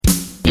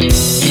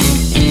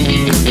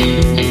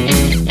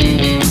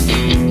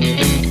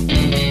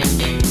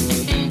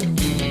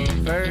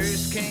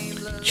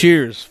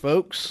Cheers,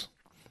 folks.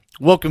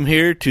 Welcome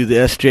here to the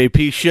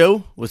SJP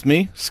show with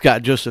me,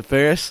 Scott Joseph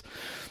Ferris.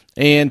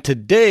 And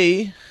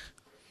today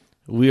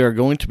we are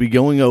going to be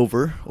going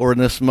over, or in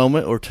this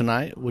moment, or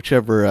tonight,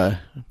 whichever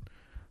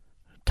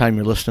time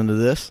you're listening to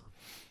this,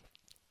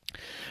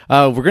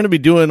 we're going to be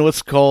doing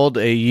what's called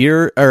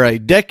a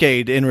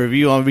decade in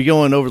review. I'm going to be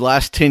going over the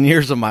last 10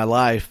 years of my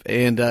life.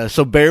 And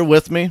so bear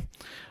with me.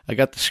 I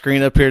got the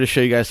screen up here to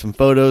show you guys some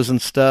photos and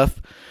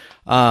stuff.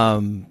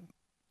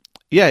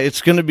 Yeah,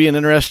 it's going to be an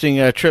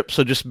interesting trip,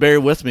 so just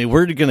bear with me.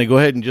 We're going to go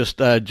ahead and just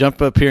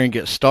jump up here and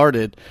get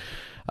started.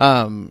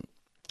 So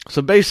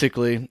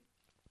basically,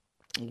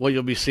 what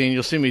you'll be seeing,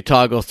 you'll see me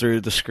toggle through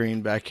the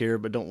screen back here,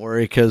 but don't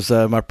worry, because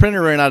my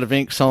printer ran out of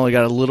ink, so I only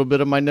got a little bit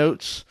of my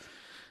notes.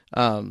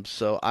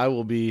 So I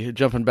will be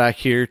jumping back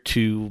here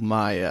to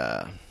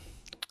my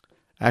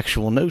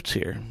actual notes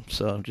here.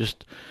 So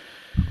just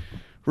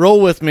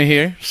roll with me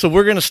here. So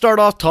we're going to start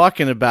off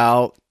talking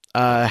about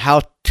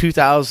how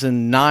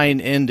 2009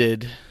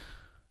 ended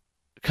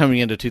coming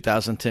into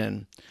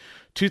 2010.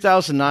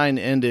 2009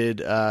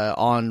 ended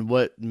on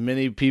what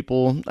many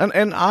people,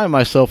 and I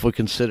myself would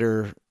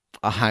consider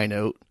a high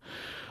note.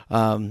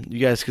 You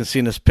guys can see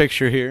in this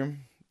picture here.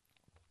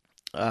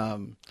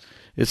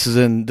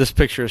 This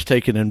picture is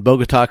taken in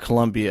Bogota,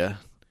 Colombia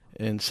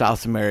in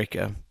South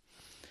America.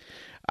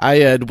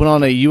 I went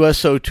on a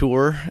USO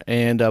tour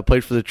and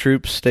played for the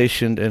troops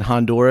stationed in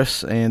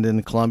Honduras and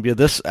in Colombia.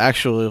 This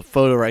actual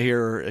photo right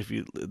here,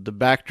 the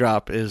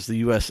backdrop is the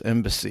U.S.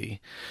 Embassy.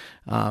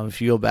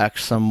 If you go back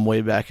some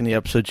way back in the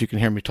episodes, you can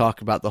hear me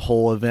talk about the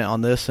whole event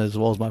on this, as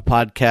well as my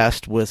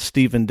podcast with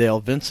Steve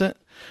Vincent,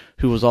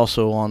 who was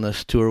also on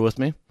this tour with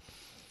me.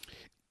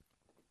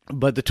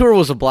 But the tour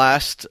was a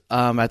blast.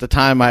 At the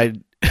time, I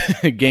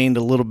gained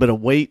a little bit of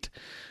weight.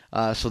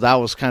 So that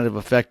was kind of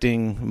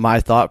affecting my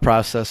thought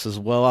process as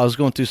well. I was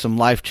going through some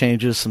life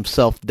changes, some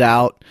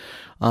self-doubt,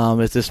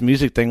 if this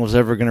music thing was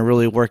ever going to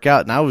really work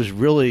out. And I was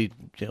really,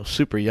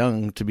 super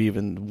young to be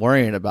even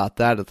worrying about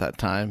that at that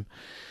time.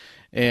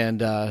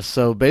 And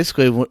so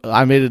basically,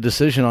 I made a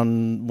decision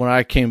on when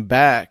I came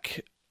back.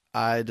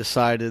 I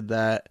decided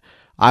that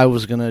I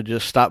was going to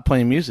just stop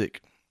playing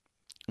music.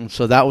 And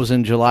so that was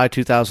in July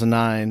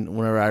 2009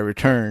 whenever I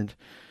returned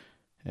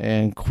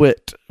and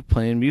quit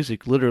playing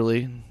music,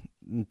 literally,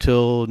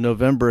 until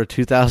November of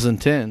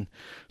 2010.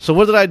 So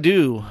what did I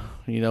do,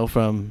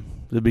 from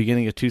the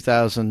beginning of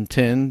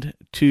 2010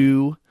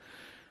 to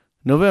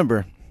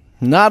November?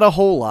 Not a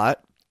whole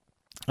lot.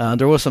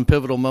 There was some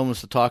pivotal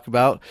moments to talk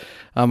about.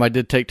 I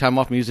did take time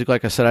off music.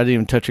 Like I said, I didn't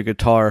even touch a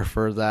guitar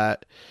for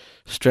that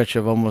stretch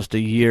of almost a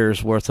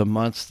year's worth of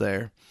months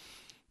there.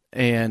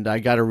 And I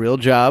got a real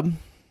job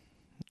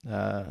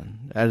at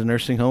a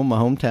nursing home in my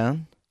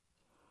hometown.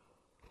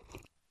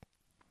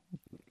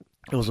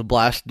 It was a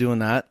blast doing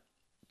that.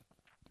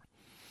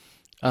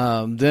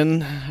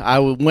 Then I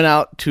went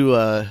out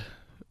to,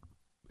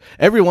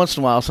 every once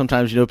in a while,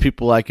 sometimes,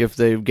 people like if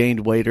they've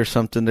gained weight or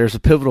something, there's a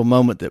pivotal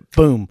moment that,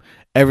 boom,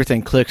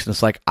 everything clicks and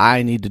it's like,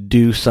 I need to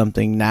do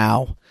something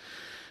now.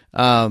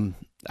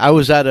 I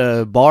was at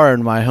a bar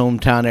in my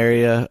hometown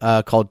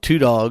area, called Two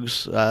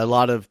Dogs. A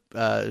lot of,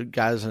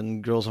 guys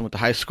and girls I went to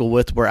high school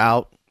with were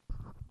out.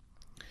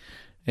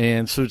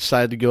 And so I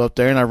decided to go up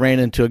there, and I ran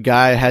into a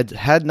guy I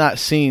had not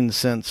seen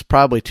since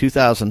probably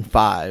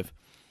 2005.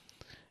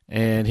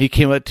 And he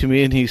came up to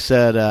me and he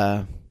said,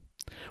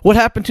 what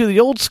happened to the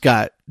old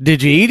Scott?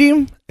 Did you eat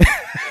him?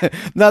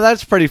 No,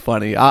 that's pretty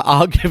funny.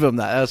 I'll give him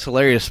that. That's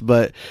hilarious.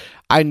 But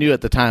I knew at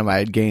the time I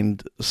had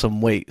gained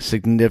some weight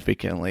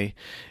significantly.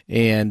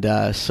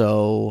 And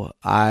so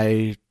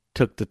I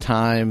took the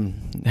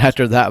time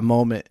after that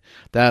moment,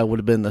 that would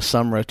have been the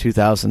summer of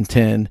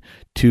 2010,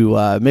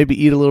 to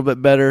maybe eat a little bit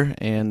better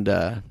and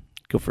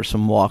go for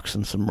some walks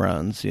and some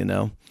runs,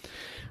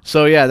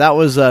 So, yeah, that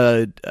was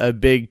a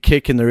big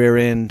kick in the rear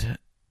end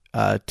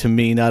to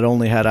me. Not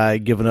only had I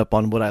given up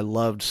on what I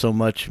loved so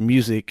much,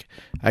 music,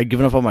 I'd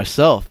given up on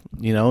myself,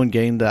 and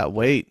gained that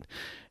weight.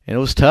 And it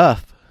was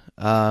tough.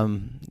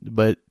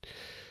 But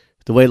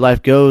the way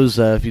life goes,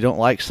 if you don't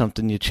like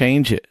something, you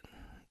change it.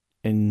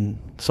 And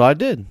so I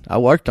did. I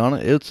worked on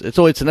it. It's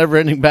always a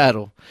never-ending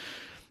battle.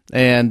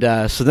 And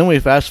so then we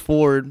fast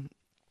forward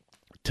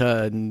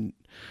to...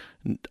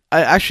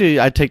 I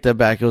take that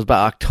back. It was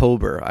about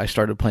October I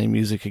started playing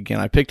music again.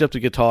 I picked up the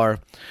guitar,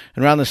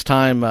 and around this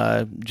time,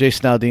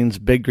 Jason Aldean's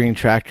Big Green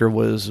Tractor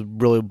was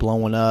really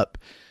blowing up,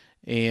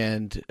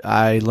 and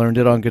I learned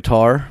it on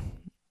guitar.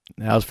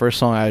 That was the first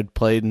song I had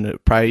played in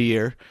probably a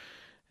year,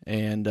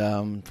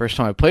 and first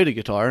time I played a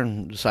guitar,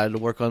 and decided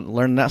to work on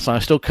learning that song. I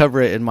still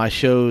cover it in my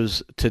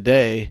shows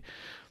today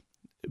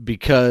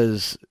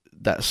because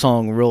that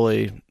song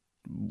really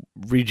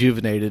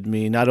rejuvenated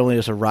me, not only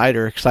as a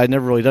writer, because I'd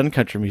never really done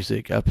country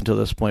music up until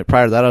this point.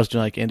 Prior to that, I was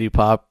doing like indie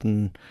pop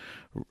and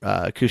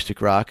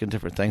acoustic rock and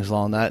different things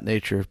along that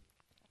nature.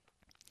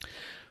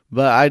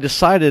 But I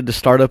decided to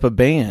start up a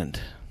band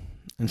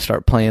and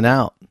start playing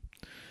out.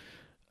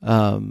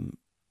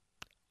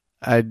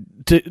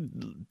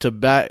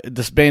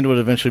 this band would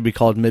eventually be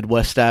called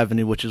Midwest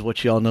Avenue, which is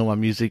what you all know my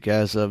music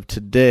as of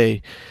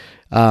today.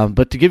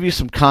 But to give you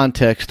some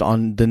context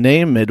on the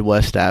name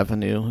Midwest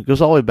Avenue, it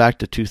goes all the way back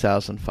to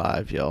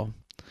 2005, y'all.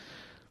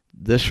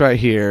 This right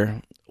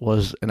here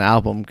was an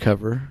album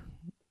cover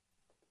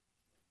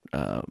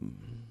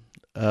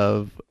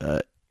of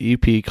an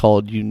EP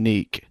called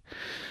Unique.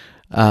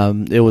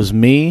 It was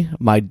me,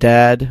 my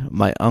dad,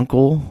 my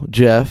uncle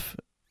Jeff,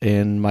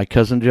 and my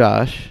cousin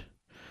Josh.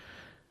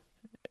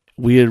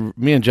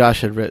 Me and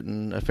Josh had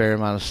written a fair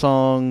amount of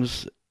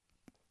songs,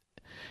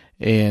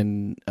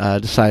 and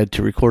decided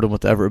to record them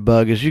with the Everett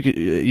Bug. As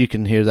you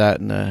can hear that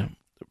in a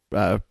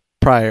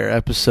prior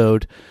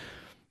episode.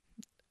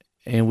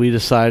 And we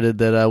decided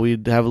that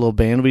we'd have a little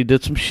band. We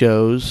did some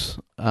shows.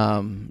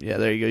 Yeah,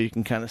 there you go. You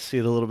can kind of see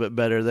it a little bit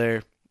better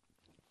there.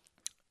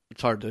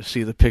 It's hard to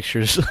see the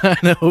pictures, I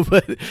know,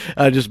 but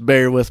just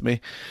bear with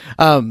me.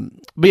 But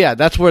yeah,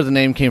 that's where the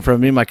name came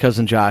from. Me and my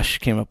cousin Josh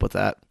came up with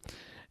that.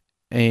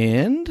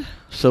 And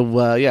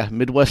so, yeah,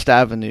 Midwest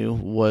Avenue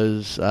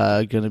was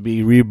going to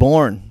be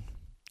reborn.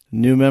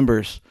 New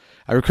members.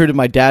 I recruited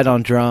my dad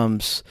on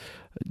drums,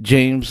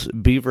 James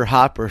Beaver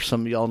Hopper.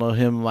 Some of y'all know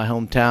him in my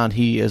hometown.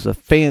 He is a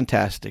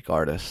fantastic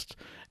artist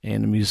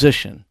and a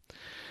musician.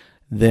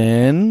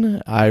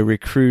 Then I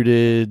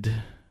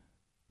recruited,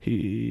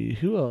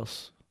 who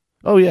else?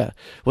 Oh, yeah.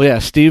 Well, yeah,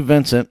 Steve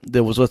Vincent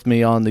that was with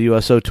me on the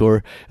USO tour.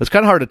 It was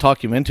kind of hard to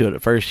talk him into it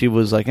at first. He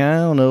was like, I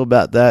don't know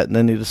about that. And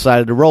then he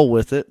decided to roll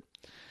with it.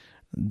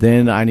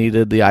 Then I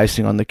needed the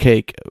icing on the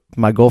cake.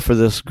 My goal for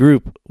this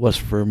group was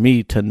for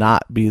me to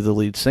not be the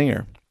lead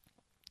singer.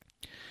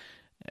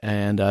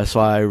 And so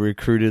I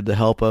recruited the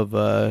help of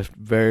a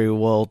very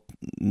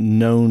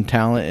well-known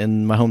talent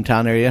in my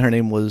hometown area. Her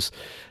name was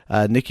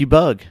Nikki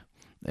Bug.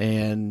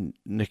 And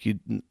Nikki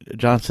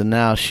Johnson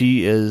now,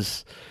 she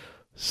is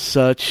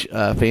such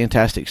a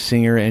fantastic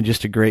singer and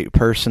just a great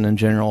person in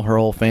general. Her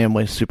whole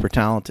family is super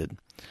talented.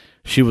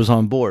 She was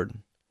on board.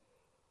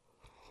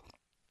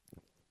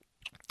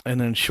 And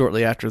then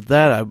shortly after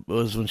that,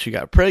 was when she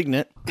got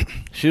pregnant.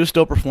 She was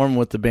still performing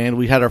with the band.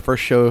 We had our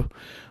first show.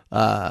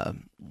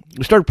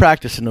 We started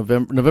practice in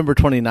November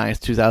 29th,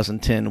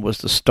 2010 was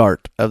the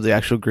start of the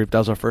actual group. That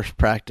was our first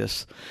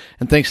practice.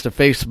 And thanks to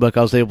Facebook,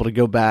 I was able to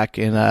go back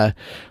and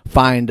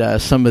find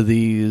some of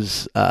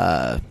these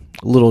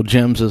little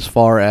gems as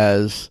far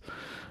as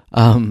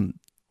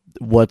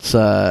what's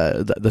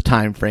the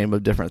time frame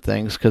of different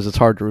things, because it's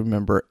hard to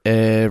remember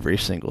every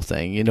single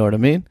thing. You know what I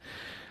mean?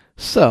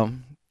 So...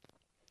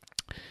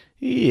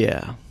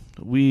 yeah,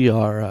 we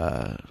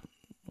are,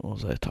 what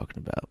was I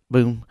talking about?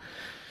 Boom.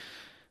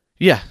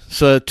 Yeah,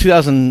 so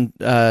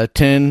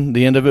 2010,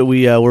 the end of it,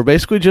 we were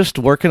basically just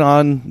working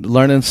on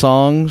learning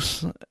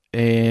songs,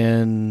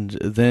 and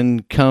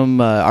then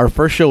our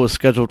first show was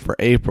scheduled for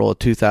April of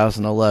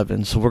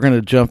 2011, so we're going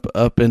to jump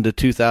up into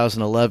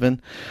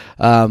 2011.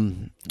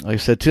 Like I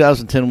said,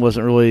 2010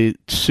 wasn't really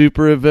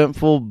super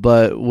eventful,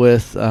 but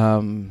with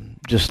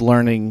just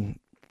learning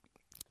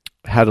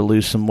how to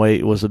lose some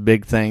weight was a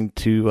big thing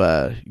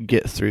to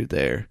get through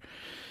there.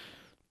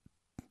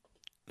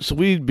 So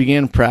we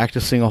began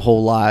practicing a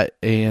whole lot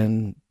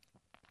and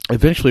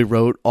eventually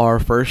wrote our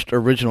first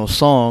original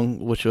song,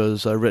 which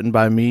was written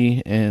by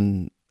me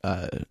and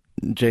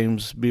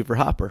James Beaver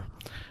Hopper.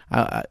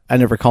 I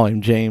never call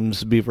him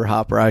James Beaver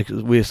Hopper.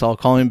 We just all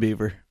call him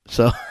Beaver.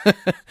 So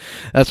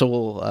that's what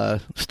we'll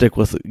stick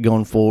with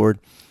going forward.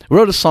 We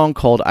wrote a song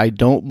called I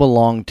Don't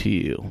Belong to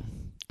You.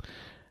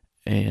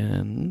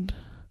 And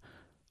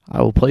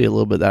I will play you a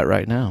little bit of that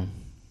right now.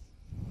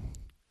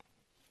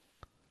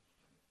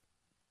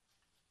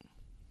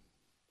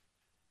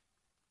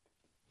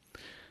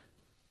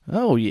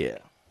 Oh, yeah.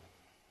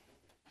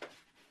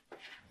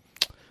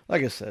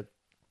 Like I said.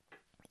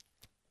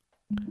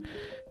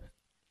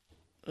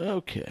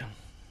 Okay.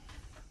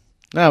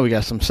 Now we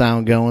got some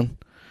sound going.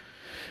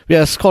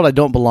 Yeah, it's called I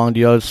Don't Belong to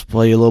You. I'll just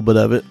play you a little bit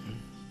of it.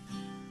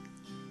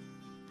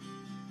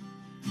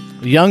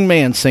 A young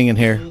man singing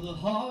here. The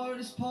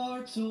hardest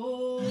part's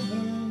over.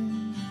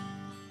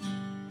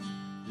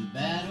 The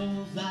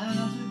battle's lines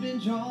have been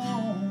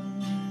drawn.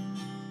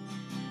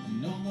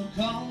 No more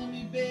calling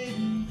me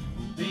baby.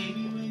 Oh,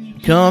 baby, when you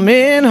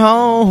coming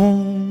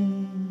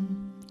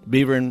home.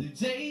 Beaver and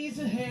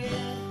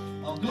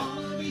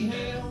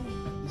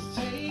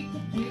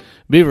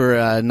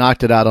Beaver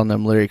knocked it out on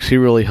them lyrics. He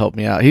really helped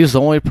me out. He's the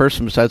only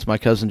person besides my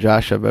cousin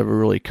Josh I've ever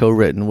really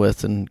co-written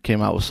with and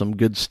came out with some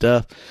good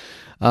stuff.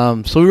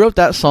 So we wrote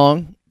that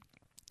song.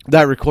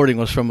 That recording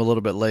was from a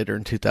little bit later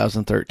in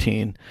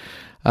 2013.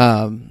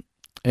 And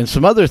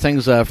some other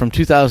things from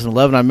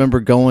 2011. I remember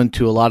going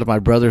to a lot of my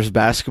brother's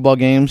basketball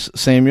games,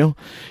 Samuel.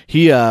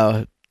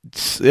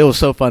 It was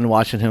so fun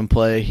watching him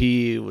play.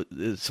 He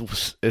is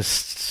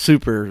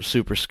super,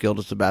 super skilled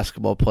as a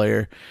basketball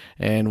player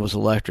and was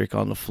electric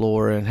on the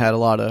floor and had a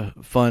lot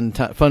of fun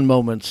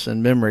moments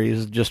and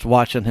memories just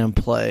watching him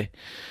play.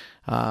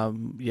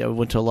 We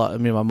went to a lot.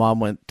 Me and my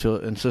mom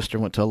and sister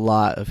went to a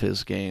lot of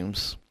his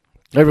games.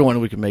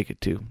 Everyone we could make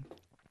it to.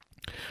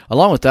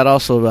 Along with that, I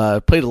also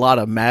played a lot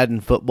of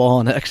Madden football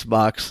on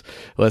Xbox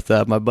with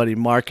my buddy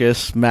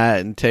Marcus,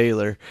 Matt, and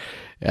Taylor.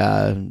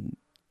 I'm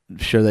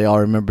sure they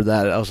all remember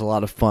that. That was a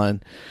lot of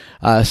fun.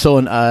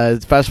 So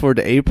fast forward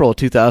to April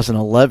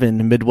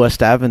 2011,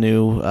 Midwest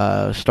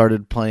Avenue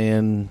started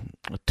playing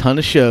a ton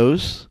of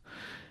shows.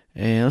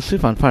 And let's see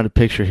if I can find a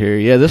picture here.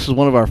 Yeah, this is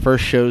one of our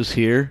first shows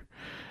here.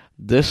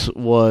 This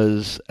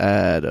was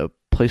at a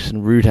place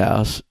in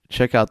Roodhouse.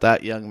 Check out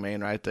that young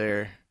man right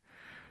there.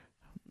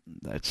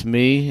 That's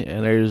me,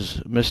 and there's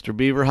Mr.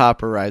 Beaver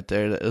Hopper right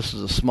there. This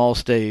is a small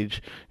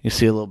stage. You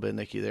see a little bit of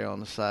Nikki there on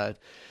the side.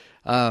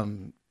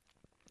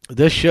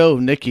 This show,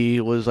 Nikki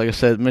was, like I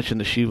said,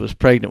 mentioned that she was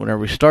pregnant whenever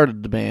we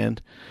started the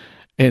band.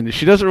 And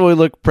she doesn't really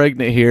look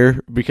pregnant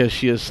here because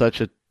she is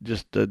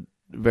just a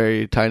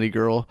very tiny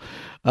girl.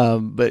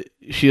 But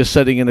she is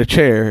sitting in a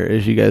chair,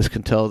 as you guys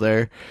can tell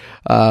there,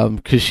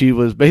 because she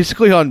was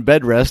basically on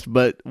bed rest,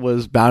 but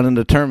was bound and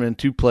determined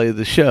to play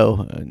the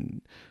show.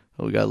 And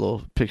we got a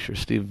little picture of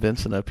Steve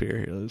Vincent up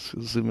here. Let's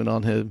zoom in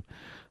on him.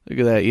 Look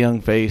at that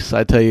young face.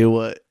 I tell you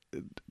what,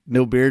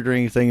 no beard or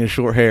anything and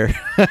short hair.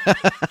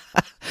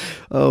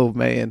 Oh,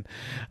 man.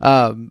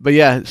 But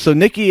yeah, so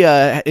Nikki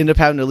ended up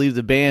having to leave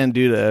the band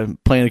due to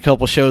playing a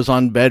couple shows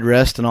on bed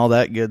rest and all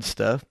that good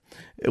stuff,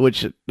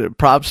 which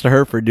props to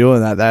her for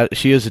doing that.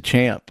 She is a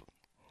champ.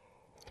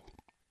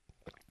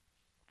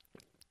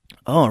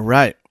 All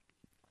right.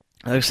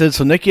 Like I said,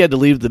 so Nikki had to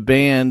leave the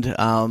band.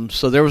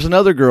 So there was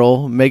another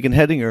girl, Megan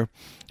Hedinger,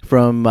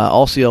 from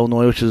Alsea,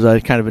 Illinois, which is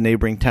kind of a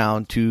neighboring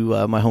town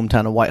to my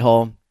hometown of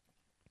Whitehall.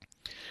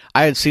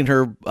 I had seen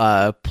her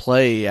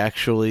play,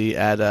 actually,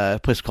 at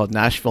a place called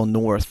Nashville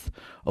North,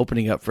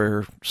 opening up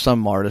for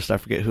some artist. I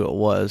forget who it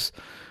was.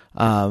 It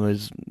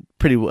was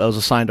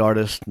a signed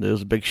artist. It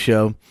was a big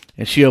show.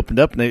 And she opened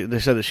up, and they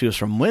said that she was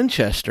from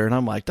Winchester. And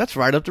I'm like, that's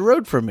right up the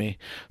road from me.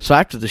 So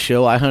after the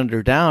show, I hunted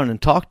her down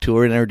and talked to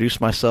her and introduced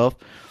myself.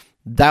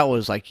 That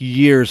was like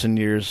years and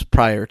years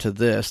prior to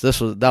this.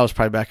 That was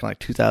probably back in like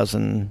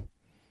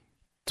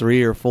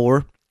 2003 or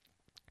 4.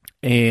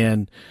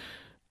 And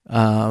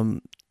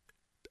then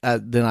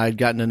I had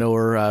gotten to know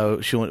her.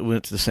 We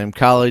went to the same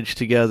college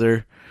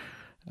together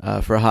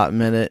for a hot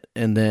minute,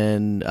 and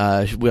then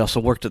we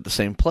also worked at the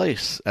same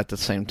place at the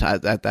same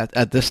time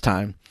at this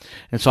time.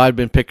 And so I'd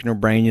been picking her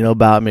brain,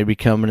 about maybe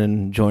coming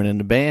and joining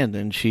the band,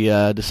 and she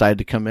decided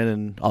to come in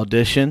and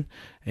audition,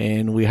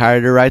 and we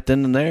hired her right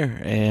then and there.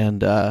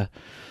 And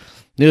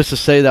needless to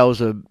say, that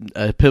was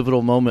a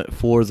pivotal moment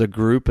for the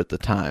group at the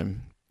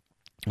time.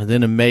 And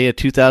then in May of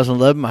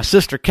 2011, my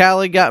sister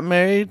Callie got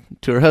married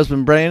to her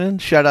husband Brandon.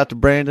 Shout out to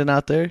Brandon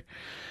out there.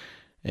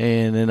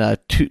 And in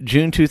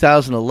June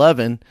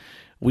 2011,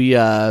 we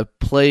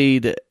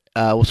played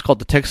what's called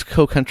the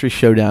Texaco Country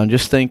Showdown.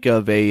 Just think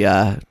of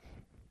a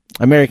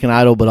American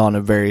Idol, but on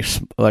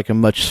a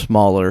much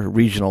smaller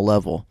regional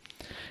level.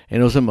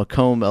 And it was in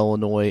Macomb,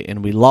 Illinois,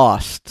 and we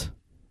lost.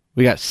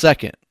 We got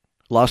second.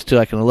 Lost to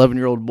like an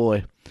 11-year-old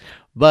boy.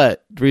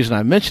 But the reason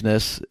I mention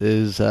this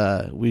is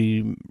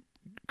we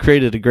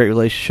created a great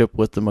relationship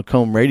with the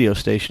Macomb radio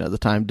station at the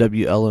time,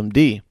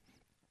 WLMD.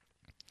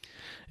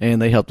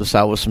 And they helped us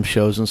out with some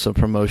shows and some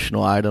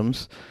promotional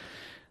items.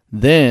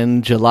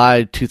 Then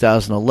July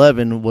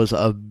 2011 was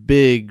a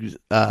big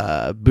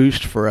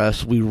boost for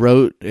us. We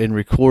wrote and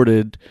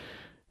recorded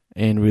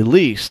and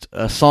released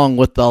a song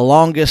with the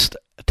longest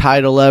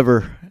title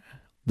ever,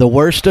 The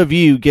Worst of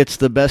You Gets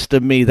the Best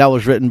of Me. That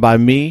was written by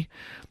me,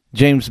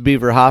 James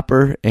Beaver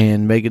Hopper,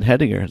 and Megan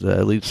Hedinger,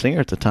 the lead singer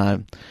at the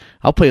time.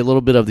 I'll play a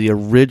little bit of the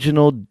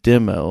original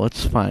demo.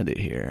 Let's find it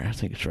here. I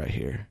think it's right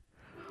here.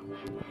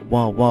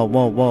 Whoa, whoa,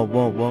 whoa, whoa,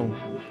 whoa, whoa.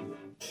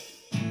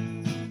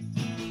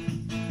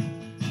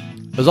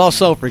 It was all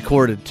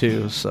self-recorded,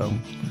 too, so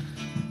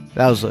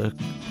that was a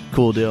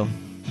cool deal.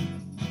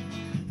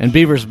 And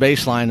Beaver's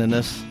bass line in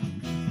this.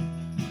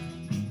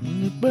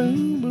 Boom,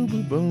 boom, boom,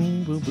 boom,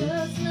 boom, boom.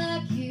 Just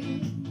like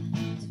you,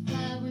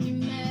 survive when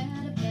you're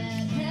mad, a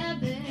bad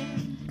habit.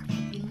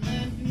 You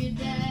learn from your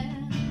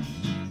dad.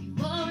 You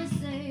always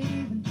say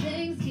when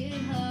things get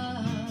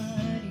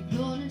hard,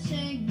 you're gonna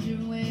change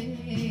your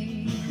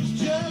ways.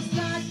 Just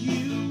like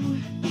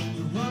you,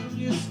 run when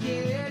you're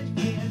scared,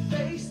 you can't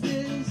face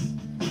this,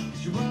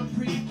 'cause you're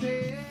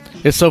unprepared.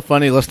 It's so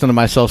funny listening to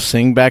myself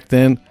sing back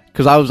then,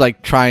 because I was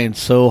like trying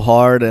so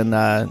hard and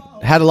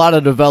had a lot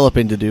of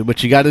developing to do,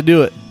 but you got to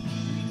do it.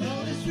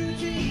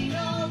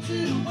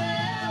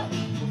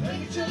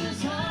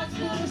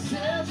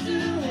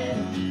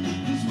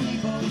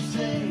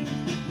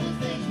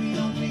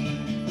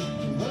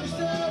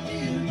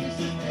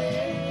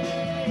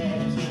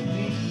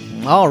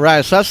 All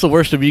right, so that's The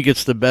Worst of You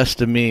Gets the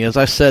Best of Me. As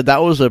I said,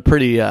 that was a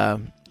pretty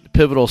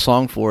pivotal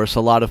song for us.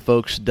 A lot of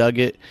folks dug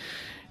it.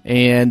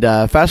 And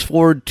fast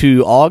forward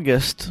to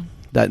August,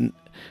 that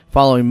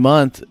following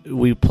month,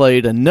 we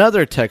played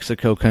another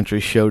Texaco Country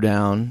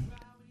Showdown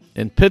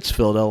in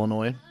Pittsfield,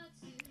 Illinois,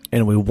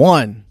 and we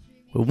won.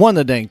 We won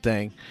the dang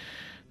thing.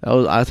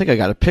 I think I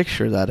got a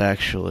picture of that,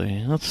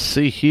 actually. Let's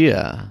see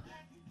here.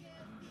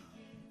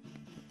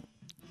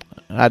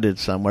 I did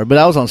somewhere. But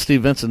I was on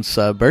Steve Vincent's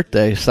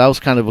birthday, so that was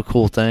kind of a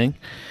cool thing.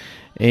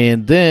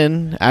 And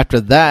then after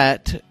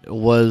that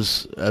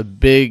was a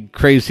big,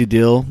 crazy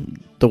deal.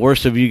 The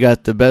worst of you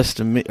got the best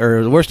of me,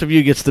 or the worst of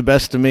you gets the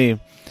best of me.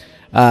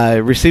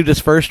 Received his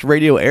first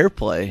radio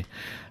airplay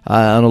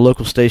on a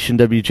local station,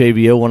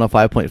 WJBO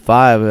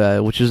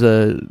 105.5, which is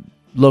a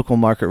local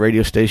market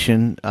radio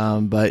station.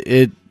 But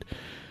it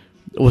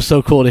was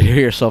so cool to hear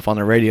yourself on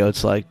the radio.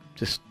 It's like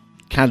just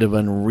kind of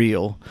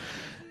unreal.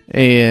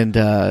 And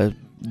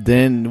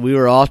then we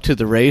were off to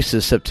the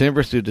races.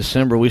 September through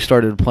December, we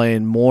started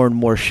playing more and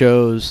more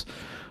shows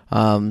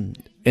in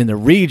the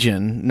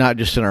region, not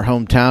just in our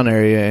hometown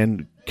area,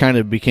 and kind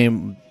of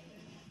became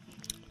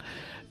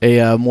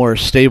a more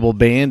stable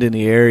band in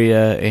the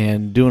area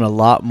and doing a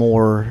lot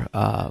more,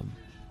 a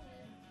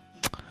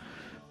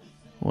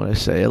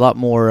lot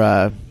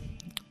more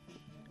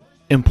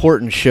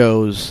important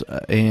shows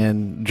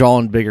and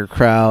drawing bigger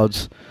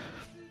crowds.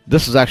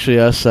 This is actually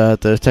us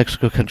at the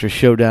Texaco Country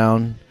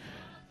Showdown.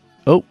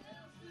 Oh.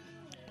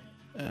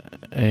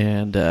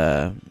 And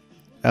I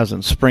was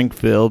in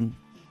Springfield.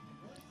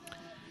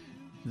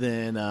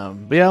 Then,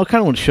 but yeah, I kind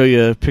of want to show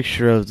you a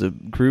picture of the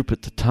group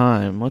at the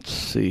time. Let's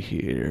see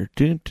here.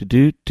 There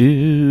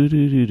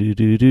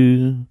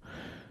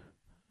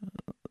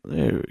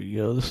we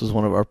go. This is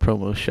one of our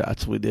promo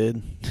shots we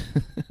did.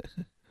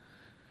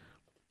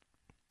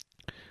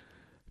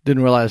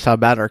 Didn't realize how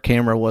bad our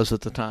camera was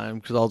at the time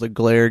because all the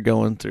glare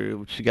going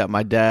through. She got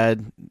my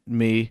dad,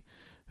 me,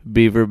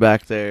 Beaver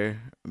back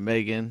there,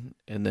 Megan,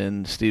 and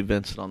then Steve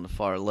Vincent on the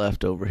far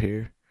left over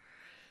here.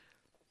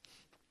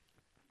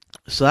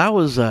 So that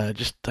was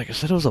just, like I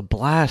said, it was a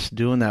blast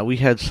doing that. We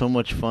had so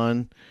much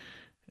fun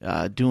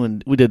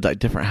we did like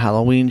different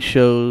Halloween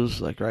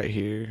shows, like right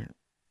here.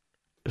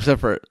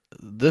 Except for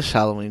this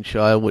Halloween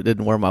show, I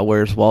didn't wear my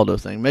Where's Waldo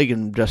thing.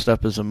 Megan dressed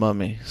up as a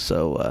mummy,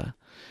 so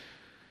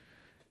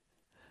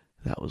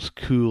that was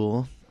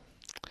cool.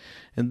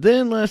 And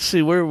then let's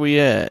see, where are we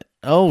at?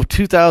 Oh,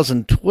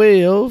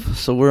 2012.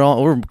 So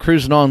we're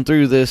cruising on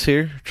through this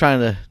here,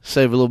 trying to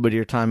save a little bit of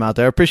your time out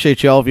there. I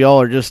appreciate y'all. If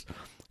y'all are just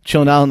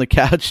chilling out on the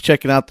couch,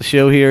 checking out the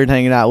show here and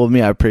hanging out with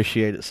me, I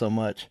appreciate it so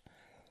much.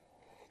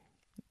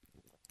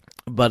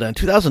 But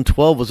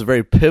 2012 was a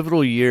very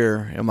pivotal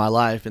year in my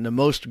life and the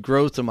most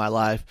growth in my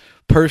life,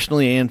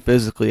 personally and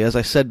physically. As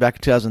I said back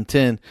in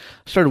 2010,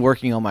 I started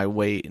working on my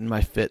weight and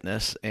my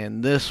fitness,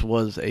 and this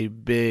was a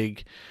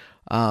big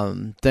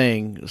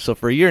thing. So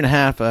for a year and a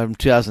half, from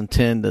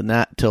 2010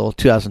 to till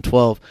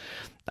 2012,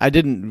 I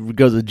didn't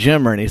go to the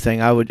gym or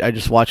anything. I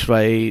just watched what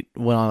I ate,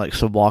 went on like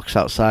some walks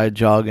outside,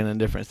 jogging and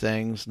different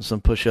things, and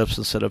some push-ups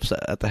and sit-ups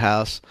at the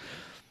house.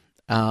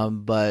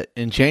 But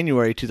in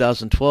January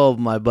 2012,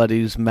 my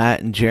buddies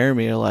Matt and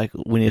Jeremy are like,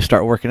 "We need to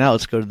start working out.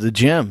 Let's go to the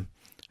gym."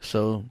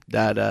 So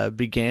that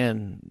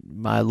began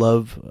my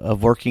love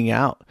of working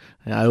out,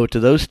 and I owe it to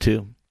those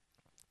two.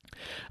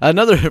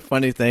 Another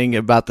funny thing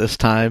about this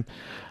time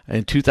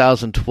in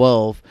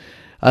 2012.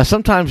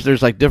 Sometimes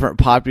there's like different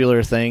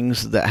popular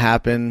things that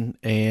happen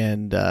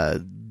and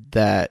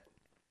that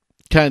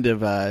kind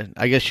of,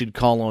 I guess you'd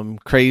call them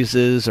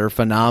crazes or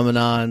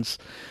phenomenons.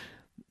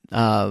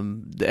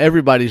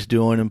 Everybody's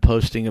doing and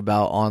posting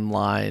about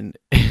online.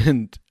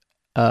 And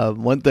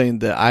one thing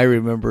that I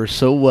remember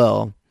so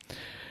well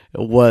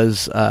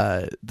was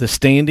the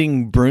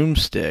standing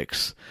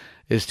broomsticks,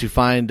 is to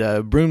find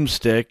a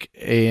broomstick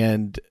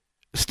and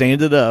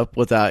stand it up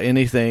without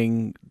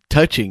anything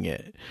touching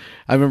it.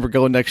 I remember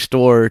going next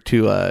door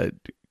to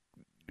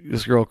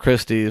this girl,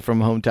 Christy, from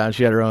hometown.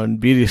 She had her own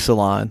beauty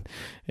salon,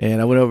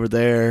 and I went over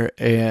there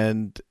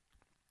and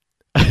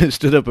I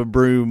stood up a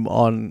broom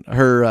on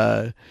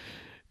her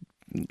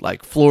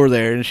like floor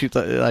there, and she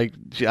thought, like,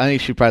 I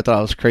think she probably thought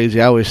I was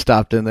crazy. I always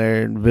stopped in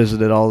there and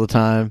visited all the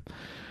time.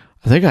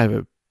 I think I have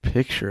a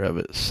picture of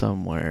it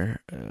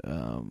somewhere.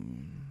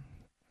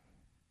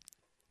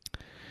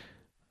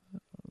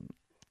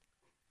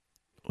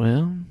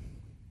 Well,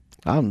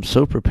 I'm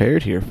so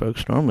prepared here,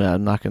 folks. Normally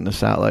I'm knocking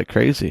this out like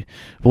crazy.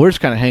 But we're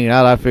just kind of hanging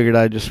out. I figured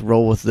I'd just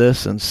roll with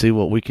this and see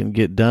what we can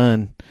get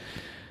done.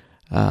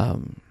 But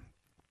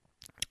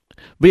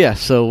yeah,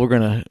 so we're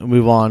going to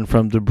move on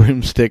from the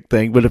broomstick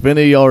thing. But if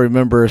any of y'all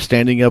remember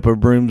standing up a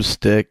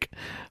broomstick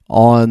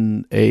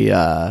on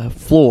a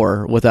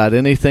floor without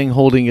anything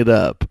holding it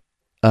up,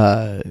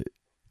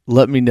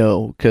 let me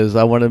know, because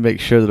I want to make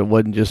sure that it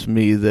wasn't just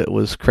me that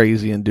was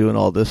crazy and doing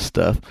all this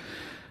stuff.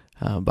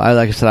 But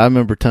like I said, I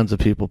remember tons of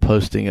people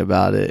posting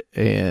about it,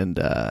 and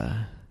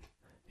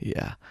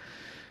yeah.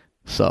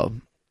 So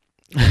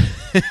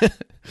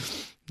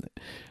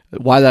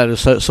why that is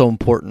so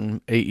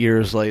important 8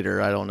 years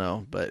later, I don't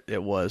know, but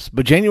it was.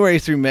 But January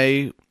through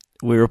May,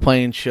 we were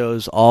playing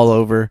shows all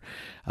over.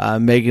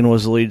 Megan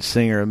was the lead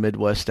singer of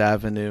Midwest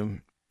Avenue.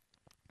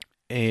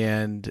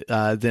 And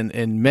then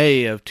in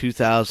May of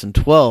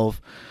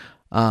 2012,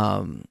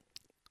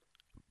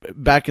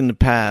 back in the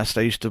past,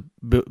 I used to,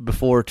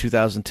 before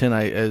 2010,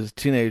 as a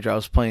teenager, I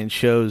was playing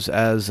shows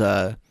as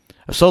a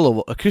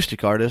solo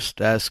acoustic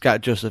artist, as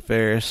Scott Joseph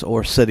Ferris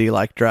or City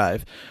Like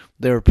Drive.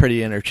 They were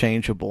pretty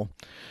interchangeable.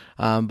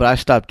 But I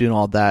stopped doing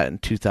all that in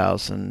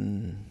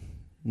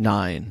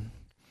 2009.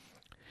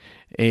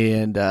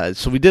 And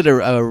so we did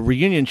a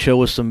reunion show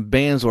with some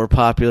bands that were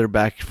popular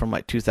back from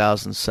like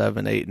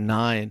 2007, 8, and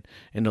 9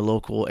 in the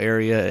local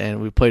area.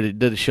 And we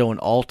did a show in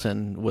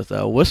Alton with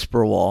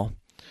Whisperwall.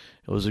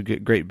 It was a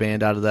great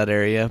band out of that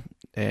area.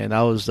 And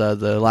that was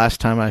the last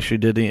time I actually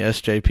did any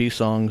SJP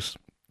songs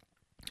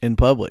in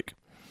public.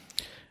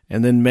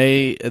 And then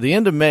at the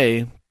end of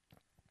May,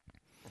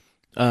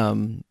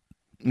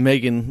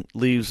 Megan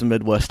leaves the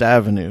Midwest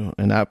Avenue,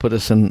 and that put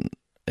us in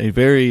a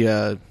very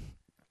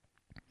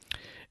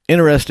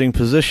interesting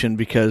position,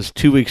 because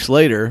 2 or 3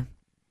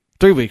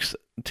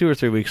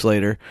 weeks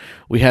later,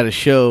 we had a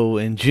show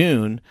in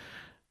June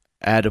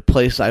at a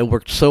place I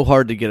worked so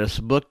hard to get us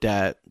booked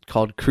at,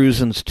 called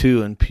Crusens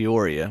II in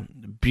Peoria.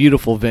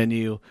 Beautiful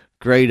venue,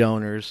 great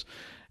owners,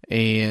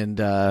 and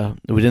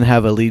we didn't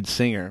have a lead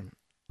singer.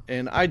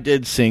 And I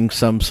did sing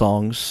some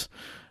songs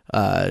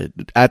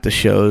at the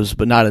shows,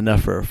 but not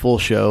enough for a full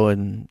show,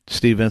 and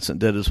Steve Vincent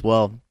did as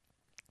well.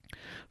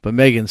 But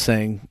Megan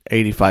sang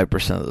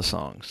 85% of the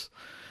songs.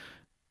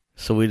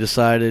 So we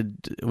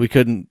decided we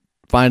couldn't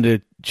find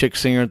a chick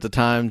singer at the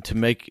time to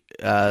make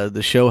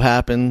the show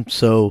happen.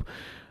 So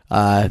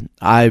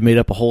I made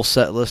up a whole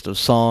set list of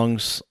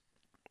songs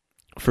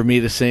for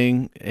me to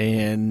sing,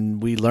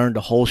 and we learned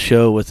a whole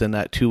show within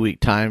that 2-week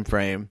time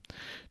frame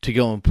to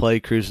go and play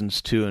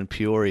Crusens II in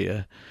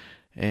Peoria.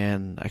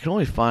 And I can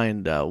only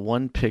find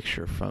one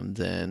picture from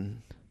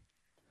then.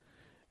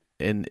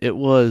 And it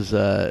was,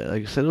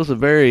 like I said, it was a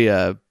very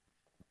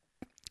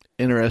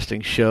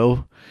interesting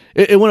show.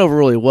 It went over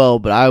really well,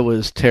 but I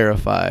was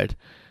terrified.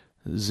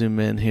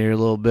 Zoom in here a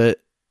little bit.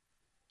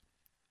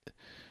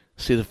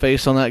 See the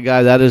face on that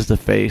guy? That is the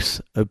face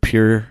of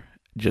pure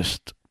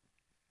just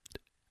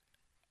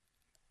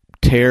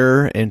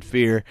terror and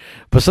fear.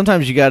 But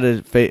sometimes you got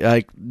to,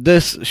 like,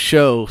 this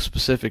show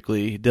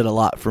specifically did a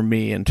lot for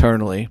me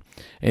internally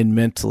and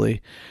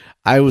mentally.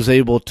 I was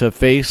able to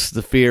face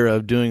the fear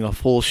of doing a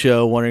full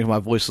show, wondering if my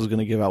voice was going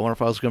to give out, wondering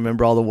if I was going to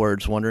remember all the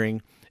words,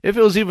 wondering if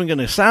it was even going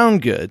to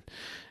sound good.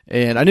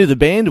 And I knew the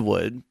band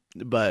would,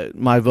 but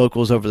my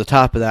vocals over the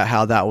top of that,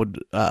 how that would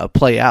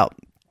play out.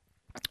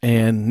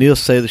 And needless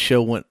to say, the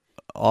show went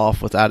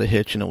off without a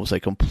hitch, and it was a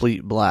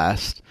complete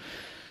blast.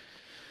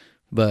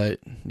 But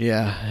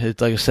yeah,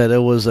 like I said, it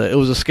was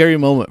a scary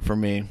moment for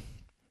me.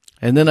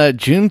 And then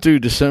June through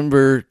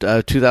December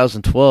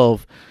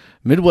 2012,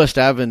 Midwest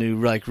Avenue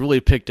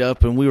really picked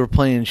up, and we were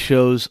playing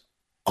shows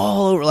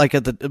all over. Like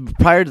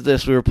prior to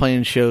this, we were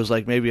playing shows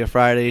like maybe a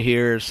Friday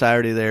here,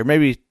 Saturday there,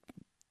 maybe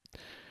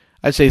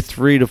I'd say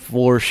 3 to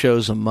 4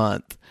 shows a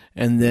month.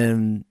 And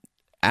then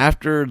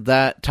after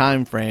that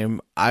time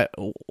frame,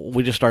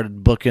 we just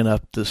started booking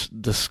up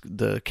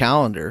the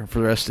calendar for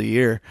the rest of the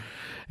year.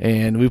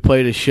 And we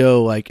played a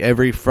show like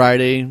every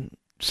Friday,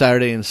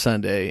 Saturday, and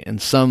Sunday, and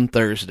some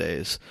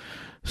Thursdays.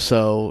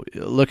 So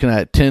looking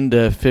at 10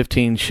 to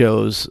 15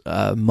 shows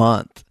a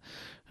month,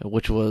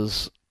 which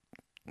was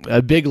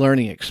a big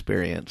learning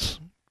experience.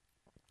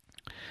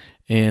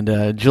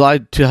 And July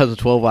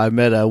 2012, I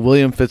met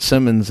William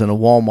Fitzsimmons in a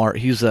Walmart.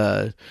 He's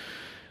a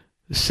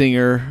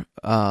singer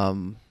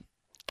of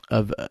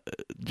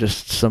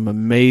just some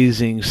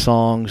amazing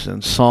songs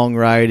and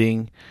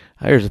songwriting.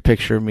 Here's a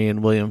picture of me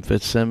and William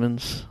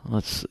Fitzsimmons.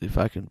 Let's see if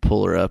I can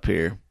pull her up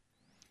here.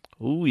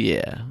 Oh,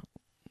 yeah.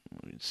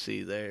 Let's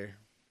see there.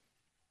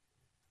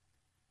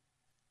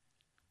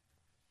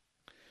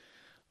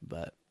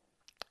 But,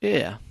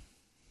 yeah.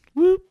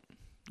 Whoop.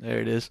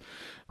 There it is.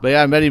 But,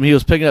 yeah, I met him. He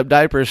was picking up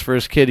diapers for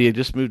his kid. He had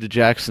just moved to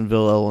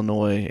Jacksonville,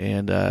 Illinois,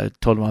 and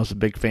told him I was a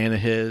big fan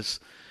of his.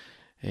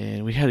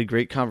 And we had a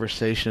great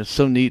conversation. It's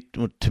so neat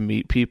to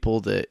meet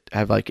people that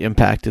have,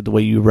 impacted the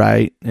way you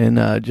write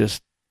and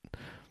just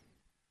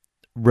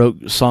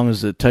wrote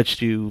songs that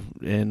touched you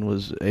and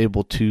was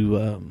able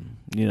to,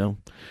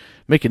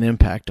 make an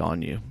impact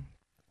on you.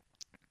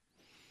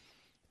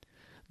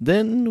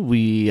 Then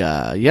we,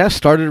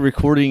 started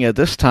recording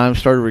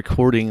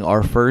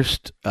our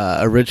first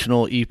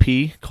original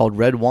EP called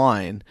Red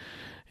Wine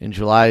in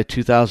July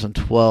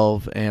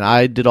 2012, and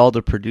I did all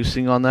the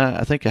producing on that.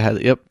 I think I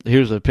had,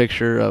 here's a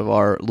picture of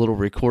our little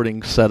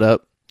recording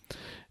setup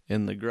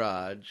in the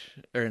garage,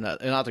 or not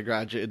the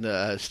garage, in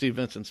the Steve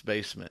Vincent's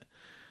basement.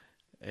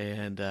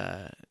 And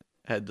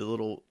had the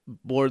little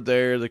board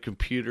there, the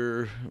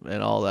computer,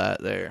 and all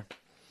that there.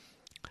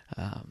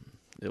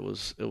 It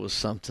was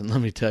something,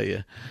 let me tell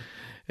you.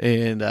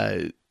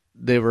 And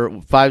they were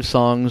 5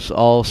 songs,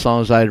 all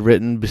songs I had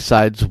written,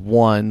 besides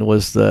one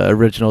was the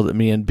original that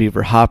me and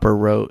Beaver Hopper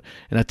wrote.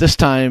 And at this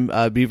time,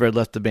 Beaver had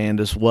left the band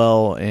as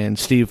well, and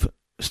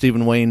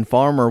Stephen Wayne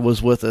Farmer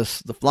was with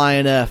us, the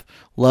Flying F.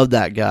 Love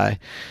that guy.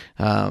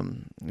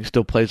 He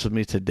still plays with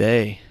me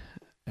today.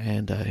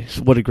 And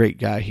what a great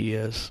guy he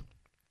is.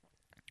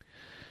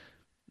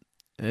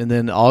 And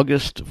then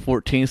August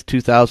 14th,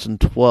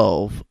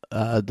 2012,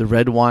 the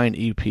Red Wine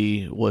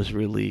EP was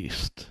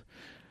released.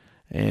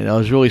 And I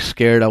was really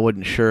scared. I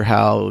wasn't sure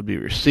how it would be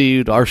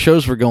received. Our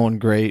shows were going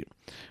great,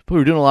 but we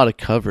were doing a lot of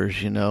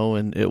covers,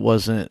 and it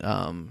wasn't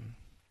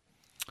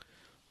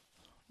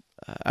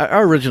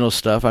our original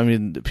stuff. I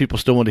mean, people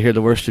still want to hear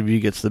The Worst of You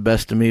Gets the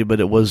Best of Me, but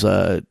it was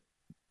a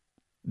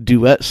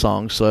duet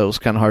song, so it was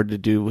kind of hard to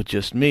do with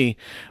just me.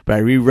 But I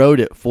rewrote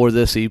it for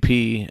this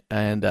EP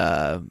and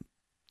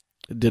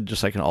did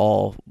just like an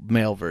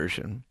all-male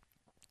version.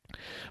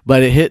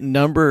 But it hit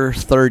number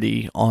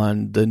 30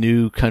 on the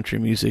new country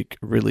music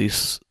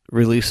releases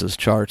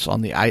charts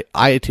on the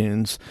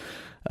iTunes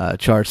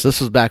charts.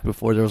 This was back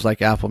before there was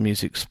like Apple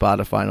Music,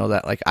 Spotify, and all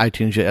that. Like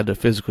iTunes, you had to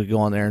physically go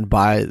on there and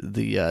buy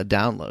the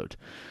download.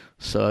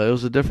 So it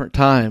was a different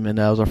time, and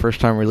that was our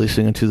first time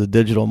releasing into the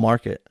digital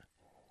market.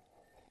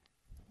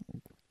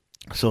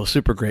 So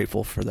super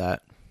grateful for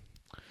that.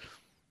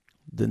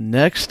 The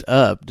next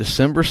up,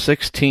 December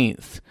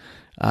 16th,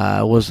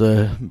 was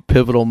a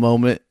pivotal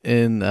moment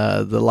in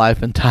the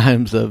life and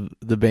times of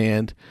the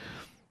band.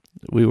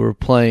 We were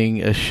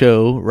playing a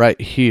show right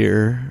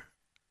here.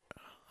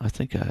 Let's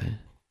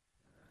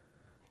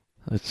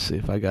see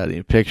if I got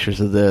any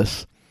pictures of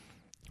this.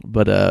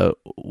 But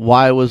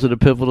why was it a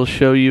pivotal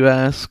show, you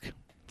ask?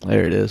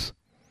 There it is.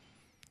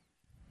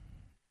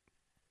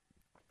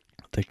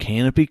 The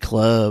Canopy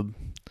Club.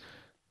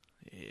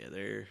 Yeah,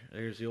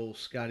 there's the old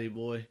Scotty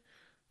boy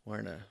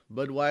wearing a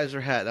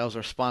Budweiser hat. That was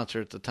our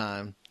sponsor at the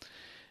time.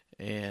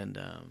 And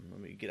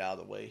let me get out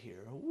of the way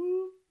here.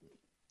 Woo!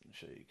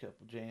 Show you a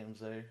couple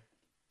jams there.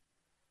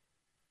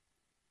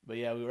 But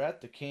yeah, we were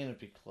at the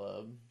Canopy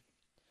Club.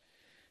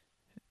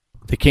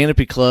 The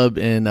Canopy Club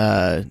in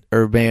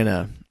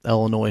Urbana,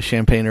 Illinois,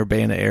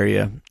 Champaign-Urbana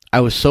area.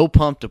 I was so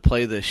pumped to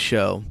play this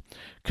show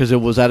because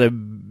it was at a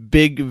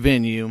big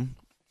venue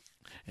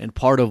and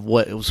part of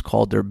what it was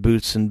called their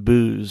Bootz and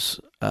Booze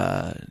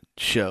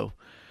show.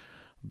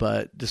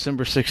 But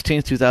December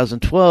 16th,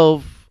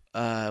 2012,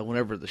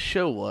 whenever the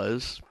show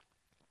was,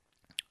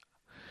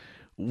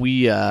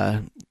 we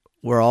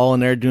were all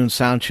in there doing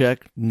sound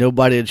check.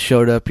 Nobody had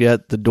showed up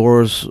yet. The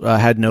doors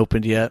hadn't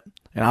opened yet.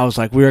 And I was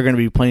like, we are going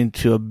to be playing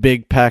to a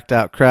big packed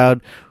out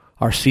crowd.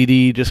 Our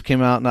CD just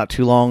came out not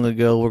too long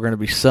ago. We're going to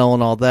be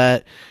selling all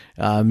that,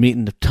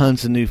 meeting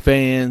tons of new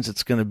fans.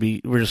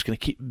 We're just going to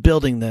keep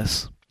building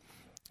this.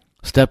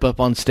 Step up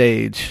on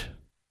stage.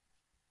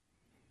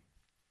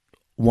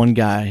 One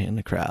guy in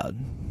the crowd.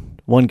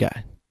 One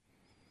guy.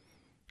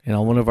 And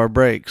on one of our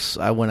breaks,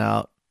 I went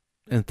out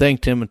and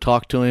thanked him and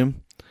talked to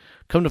him.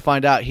 Come to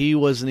find out, he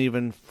wasn't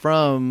even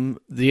from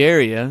the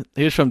area.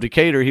 He was from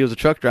Decatur. He was a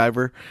truck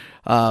driver.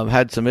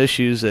 Had some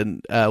issues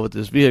and with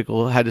his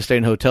vehicle. Had to stay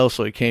in a hotel,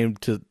 so he came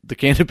to the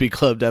Canopy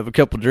Club to have a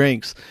couple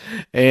drinks.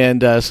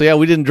 And so, yeah,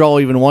 we didn't draw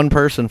even one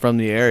person from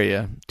the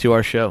area to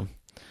our show.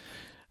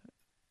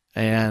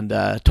 And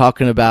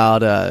talking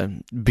about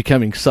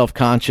becoming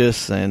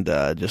self-conscious and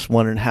just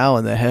wondering how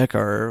in the heck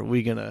are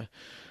we going to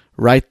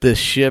right this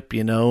ship,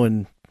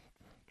 and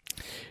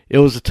it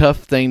was a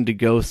tough thing to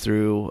go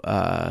through,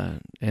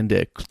 and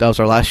that was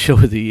our last show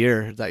of the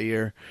year that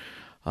year.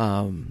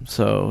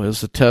 So it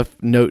was a tough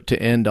note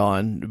to end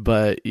on,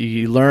 but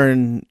you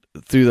learn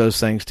through those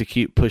things to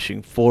keep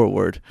pushing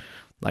forward.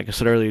 Like I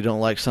said earlier, you don't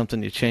like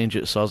something, you change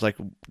it. So I was like,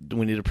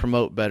 we need to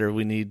promote better.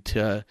 We need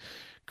to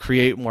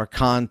create more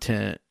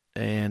content.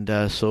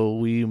 And so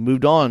we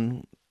moved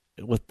on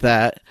with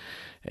that.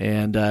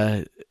 And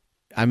I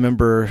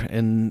remember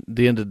in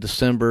the end of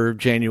December,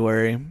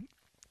 January,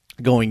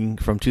 going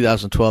from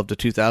 2012 to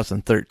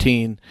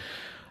 2013,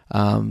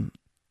 I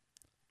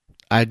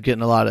had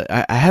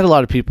a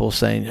lot of people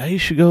saying, hey, you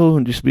should go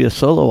and just be a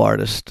solo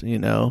artist,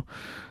 and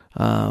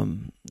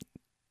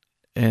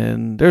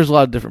there's a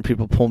lot of different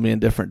people pull me in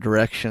different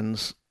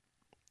directions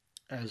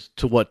as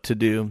to what to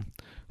do.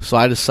 So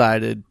I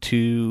decided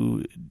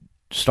to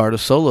start a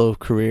solo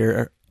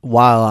career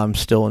while I'm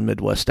still in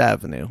Midwest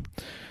Avenue.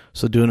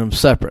 So doing them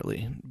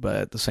separately, but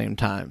at the same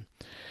time.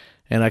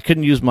 And I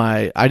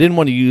didn't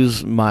want to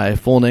use my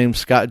full name,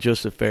 Scott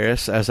Joseph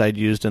Ferris, as I'd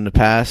used in the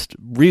past.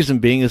 Reason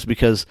being is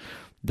because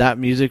that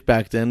music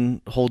back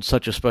then holds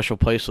such a special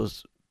place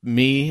with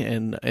me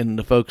and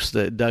the folks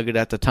that dug it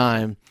at the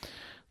time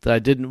that I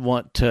didn't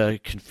want to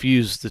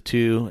confuse the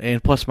two.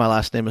 And plus my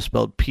last name is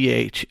spelled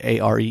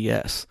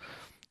P-H-A-R-E-S,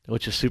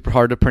 which is super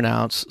hard to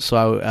pronounce.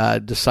 So I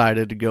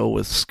decided to go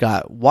with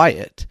Scott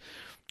Wyatt,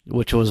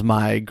 which was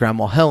my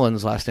grandma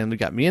Helen's last name that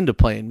got me into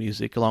playing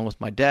music along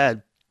with my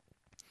dad.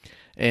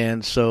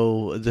 And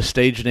so the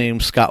stage name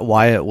Scott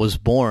Wyatt was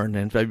born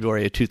in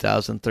February of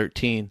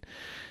 2013.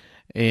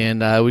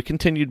 And we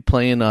continued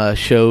playing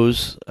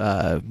shows,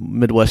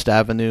 Midwest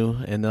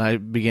Avenue, and then I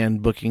began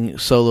booking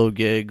solo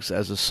gigs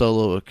as a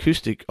solo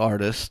acoustic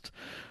artist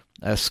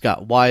as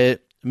Scott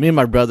Wyatt. Me and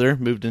my brother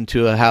moved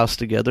into a house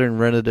together and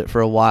rented it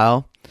for a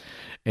while.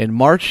 In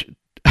March,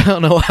 I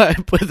don't know why I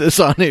put this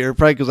on here,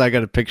 probably because I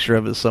got a picture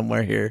of it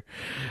somewhere here.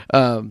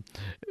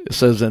 It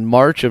says in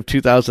March of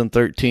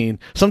 2013.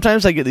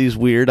 Sometimes I get these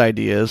weird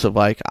ideas of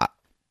like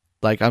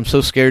I'm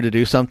so scared to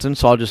do something,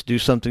 so I'll just do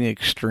something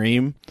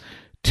extreme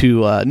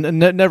to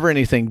never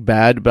anything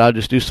bad, but I'll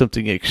just do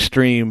something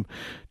extreme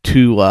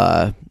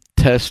to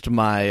test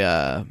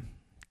my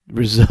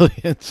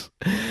resilience.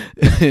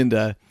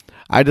 And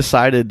I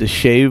decided to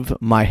shave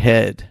my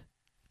head,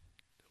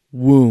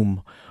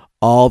 womb,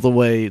 all the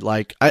way.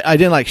 Like I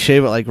didn't like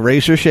shave it, like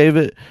razor shave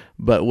it,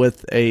 but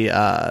with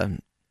the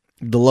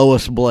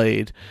lowest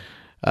blade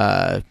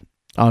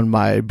on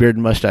my beard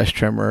and mustache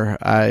trimmer,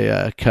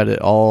 I cut it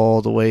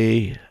all the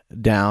way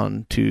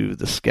down to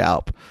the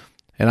scalp.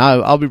 And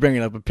I'll be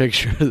bringing up a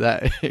picture of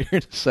that here in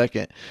a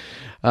second.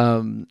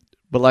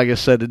 But like I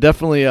said, it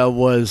definitely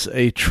was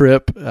a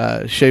trip,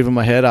 shaving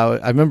my head.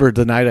 I remember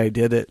the night I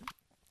did it.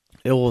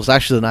 It was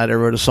actually the night I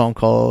wrote a song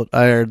called,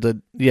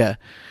 the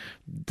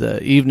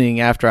evening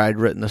after I'd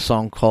written a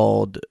song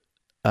called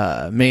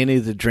Manny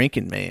the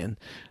Drinking Man,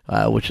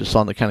 which is a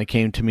song that kind of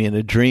came to me in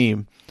a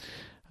dream.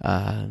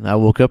 And I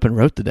woke up and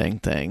wrote the dang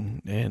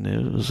thing, and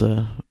it was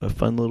a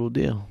fun little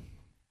deal.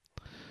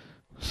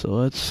 So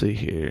let's see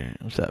here.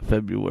 What's that?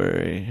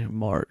 February,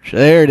 March.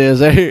 There it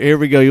is. Here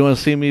we go. You want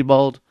to see me,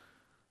 Bald?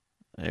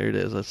 There it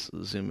is. Let's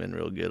zoom in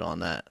real good on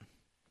that.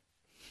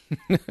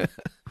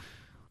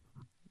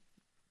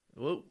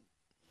 Whoa.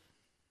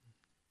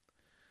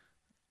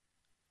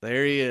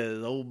 There he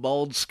is, old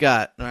Bald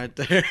Scott right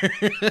there.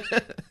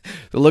 The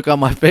look on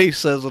my face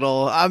says it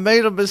all. I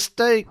made a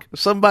mistake.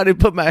 Somebody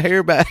put my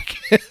hair back.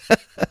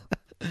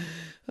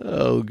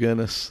 Oh,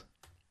 goodness.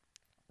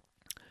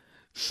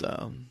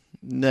 So,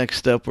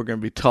 next up, we're going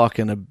to be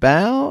talking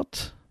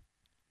about...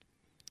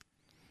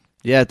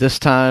 Yeah, at this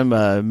time,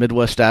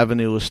 Midwest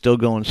Avenue was still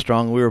going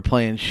strong. We were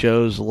playing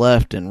shows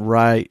left and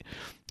right.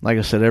 Like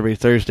I said, every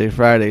Thursday,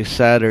 Friday,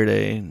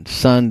 Saturday, and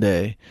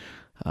Sunday.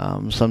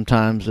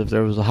 Sometimes if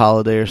there was a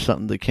holiday or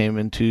something that came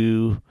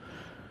into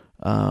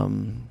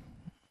the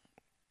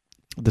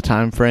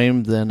time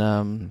frame,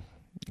 then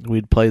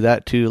we'd play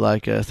that too,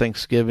 like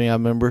Thanksgiving, I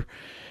remember.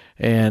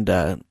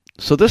 And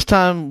so this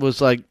time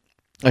was like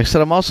I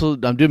said,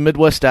 I'm doing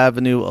Midwest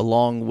Avenue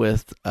along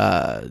with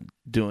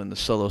doing the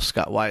solo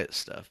Scott Wyatt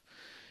stuff.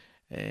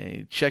 And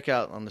you check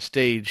out on the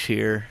stage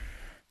here.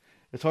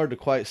 It's hard to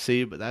quite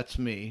see, but that's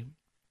me.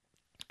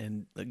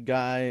 And the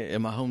guy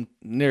in my home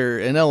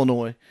in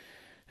Illinois,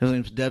 his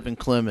name's Devin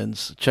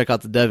Clemens. Check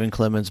out the Devin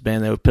Clemens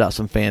band. They would put out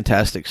some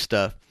fantastic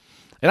stuff.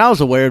 And I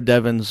was aware of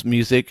Devin's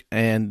music,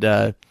 and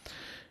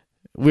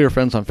we were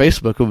friends on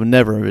Facebook who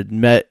never had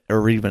met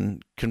or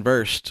even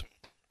conversed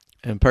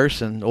in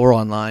person or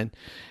online.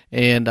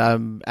 And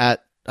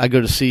I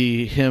go to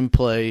see him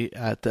play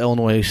at the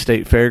Illinois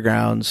State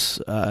Fairgrounds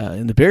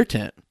in the beer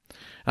tent.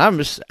 I'm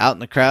just out in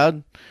the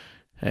crowd,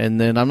 and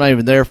then I'm not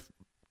even there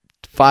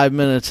 5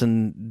 minutes,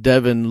 and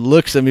Devin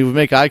looks at me. We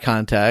make eye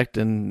contact,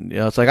 and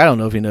it's like I don't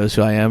know if he knows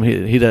who I am. I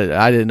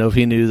didn't know if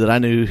he knew that I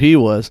knew who he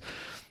was.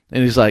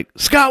 And he's like,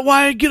 "Scott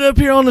Wyatt, get up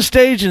here on the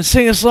stage and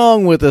sing a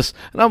song with us."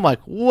 And I'm like,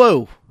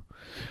 "Whoa!"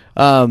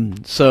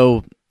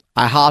 So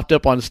I hopped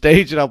up on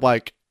stage, and I'm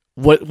like,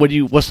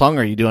 what song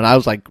are you doing? I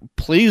was like,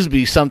 please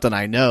be something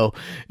I know.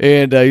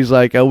 And he's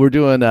like, we're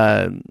doing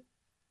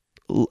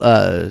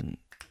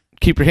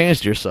Keep Your Hands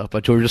to Yourself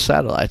by Georgia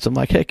Satellites. I'm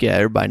like, heck yeah,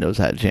 everybody knows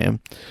that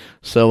jam.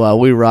 So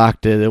we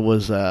rocked it. It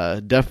was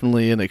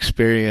definitely an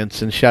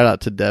experience, and shout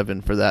out to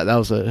Devin for that. That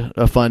was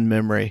a fun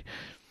memory.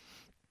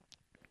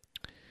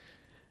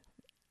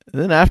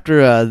 And then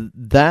after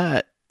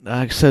that,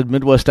 like I said,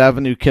 Midwest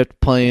Avenue kept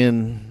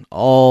playing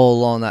all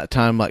along that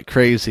time like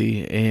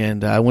crazy,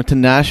 and I went to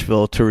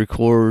Nashville to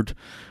record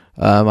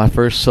my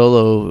first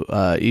solo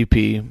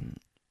EP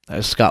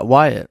as Scott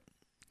Wyatt.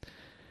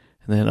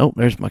 And then,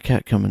 there's my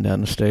cat coming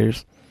down the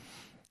stairs.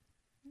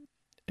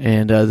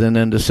 And then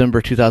in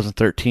December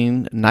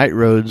 2013, Night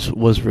Roads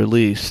was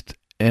released,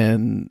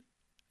 and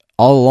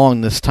all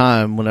along this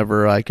time,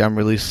 whenever I'm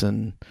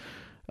releasing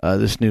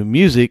this new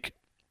music,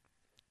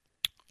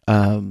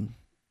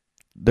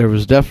 there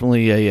was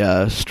definitely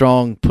a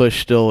strong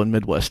push still in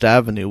Midwest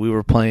Avenue. We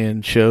were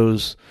playing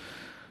shows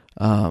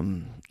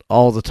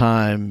all the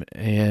time,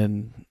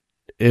 and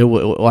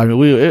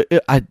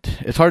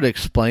it's hard to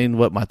explain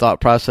what my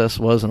thought process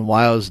was and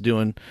why I was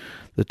doing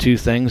the two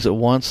things at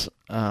once.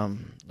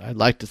 I'd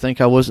like to think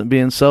I wasn't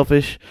being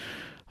selfish,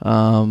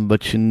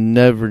 but you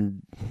never.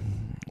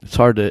 It's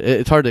hard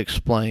to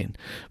explain.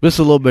 This is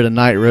a little bit of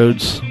Night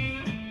Roads.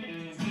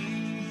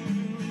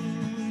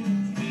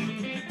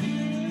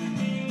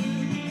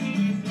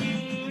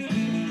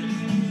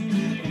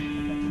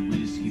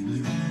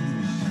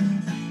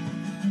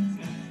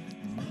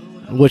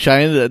 Which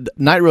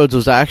Night Roads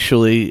was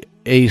actually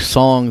a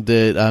song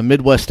that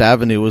Midwest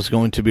Avenue was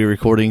going to be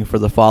recording for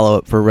the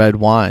follow-up for Red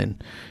Wine,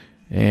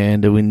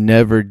 and we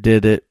never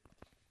did it.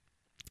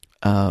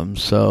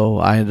 So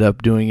I ended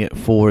up doing it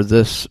for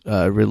this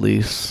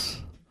release.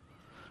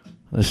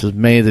 This is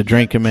May the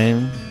Drinking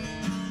Man.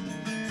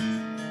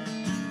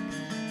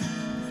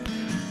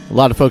 A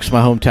lot of folks in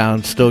my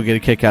hometown still get a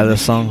kick out of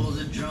this song.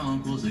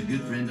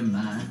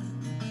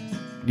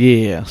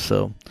 Yeah,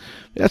 so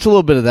that's a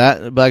little bit of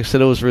that. But like I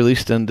said, it was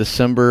released in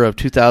December of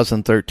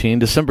 2013,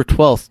 December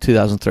 12th,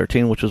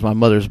 2013, which was my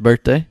mother's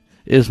birthday.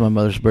 Is my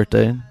mother's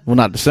birthday. Well,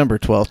 not December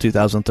 12th,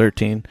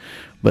 2013,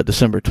 but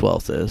December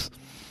 12th is.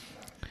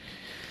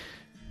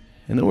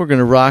 And then we're going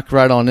to rock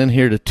right on in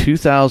here to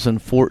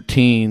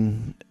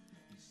 2014,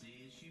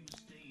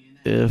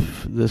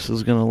 if this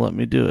is going to let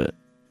me do it.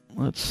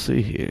 Let's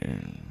see here.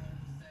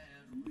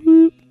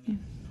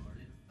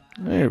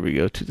 There we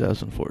go,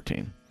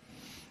 2014.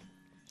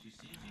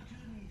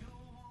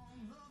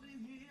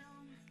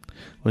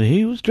 When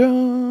he was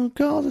drunk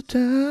all the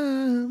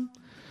time.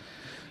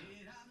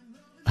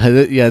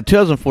 Yeah,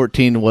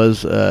 2014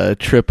 was a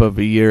trip of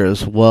a year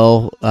as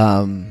well.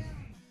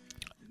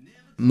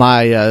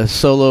 My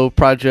solo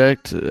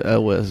project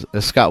was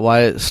Scott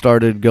Wyatt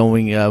started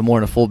going more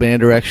in a full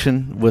band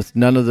direction with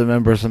none of the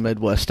members of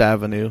Midwest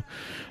Avenue.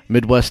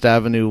 Midwest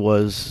Avenue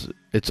was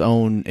its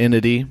own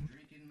entity.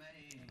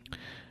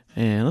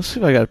 And let's see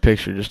if I got a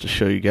picture just to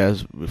show you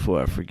guys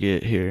before I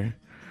forget here.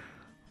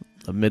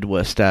 Of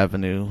Midwest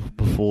Avenue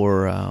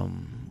before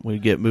we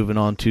get moving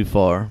on too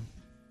far.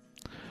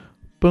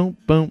 Boom,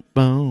 boom,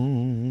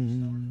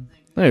 boom.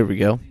 There we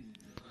go.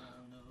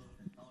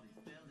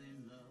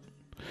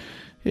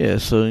 Yeah,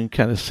 so you can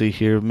kind of see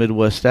here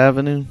Midwest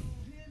Avenue.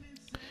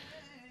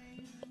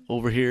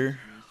 Over here.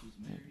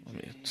 Let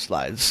me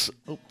slides.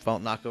 Oh, if I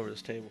don't knock over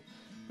this table.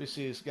 We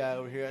see this guy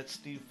over here. That's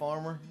Steve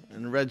Farmer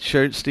in the red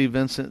shirt. Steve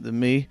Vincent, then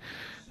me.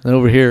 And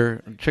over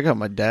here, check out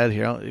my dad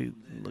here. He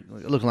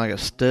looking like a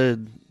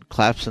stud.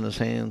 Claps in his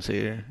hands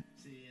here.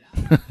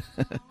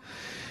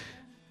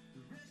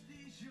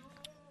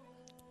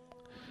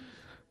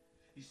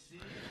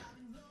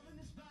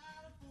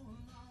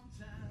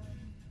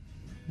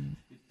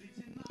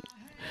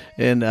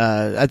 And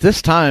at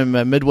this time,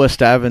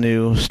 Midwest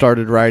Avenue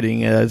started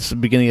writing. It's the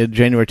beginning of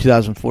January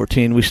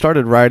 2014. We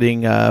started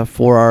writing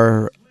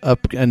for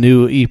a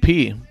new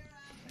EP,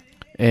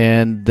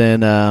 and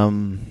then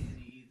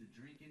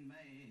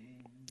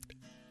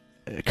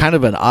kind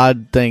of an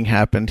odd thing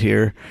happened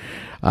here.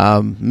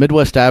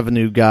 Midwest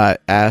Avenue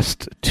got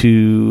asked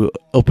to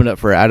open up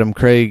for Adam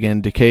Craig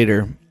in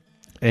Decatur,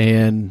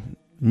 and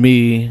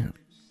me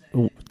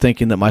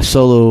thinking that my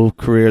solo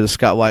career, the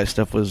Scott Wyatt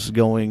stuff, was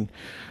going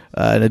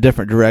in a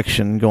different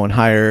direction, going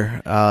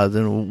higher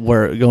than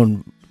where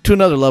going to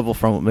another level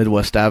from what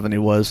Midwest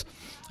Avenue was.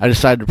 I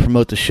decided to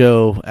promote the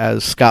show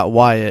as Scott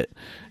Wyatt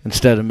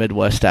instead of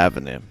Midwest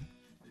Avenue,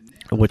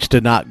 which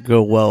did not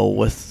go well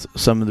with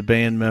some of the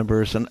band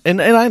members, and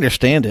I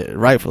understand it,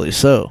 rightfully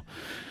so.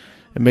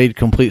 It made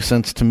complete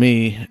sense to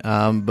me,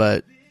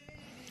 but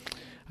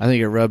I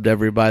think it rubbed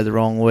everybody the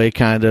wrong way,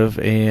 kind of,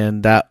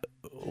 and that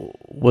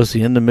was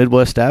the end of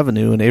Midwest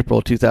Avenue in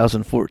April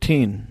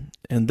 2014.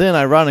 And then,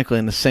 ironically,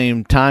 in the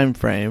same time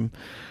frame,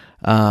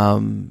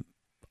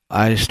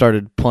 I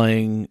started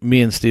playing,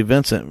 me and Steve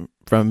Vincent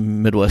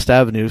from Midwest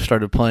Avenue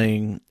started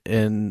playing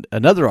in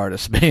another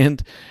artist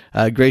band,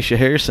 Gracia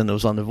Harrison, that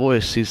was on The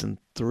Voice, season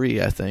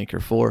 3, I think, or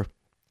 4.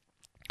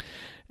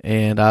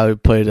 And I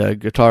played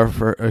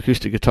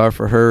acoustic guitar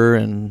for her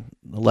and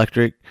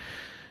electric.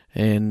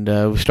 And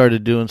we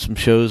started doing some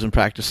shows and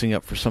practicing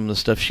up for some of the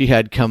stuff she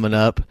had coming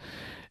up.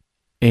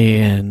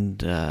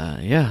 And,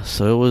 yeah,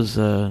 so it was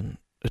a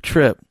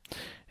trip.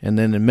 And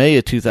then in May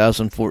of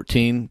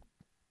 2014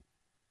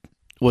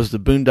 was the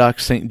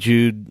Boondocks St.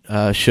 Jude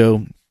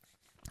show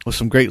with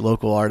some great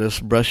local artists.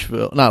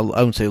 Brushville, I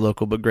wouldn't say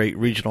local, but great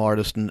regional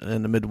artists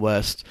in the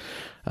Midwest.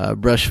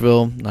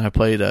 Brushville, I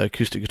played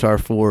acoustic guitar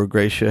for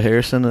Gracia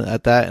Harrison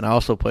at that, and I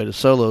also played a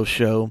solo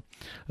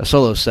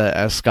set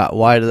as Scott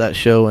Wyatt at that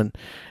show, and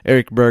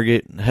Eric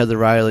Burgett, Heather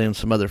Riley, and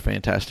some other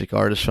fantastic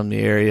artists from the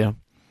area.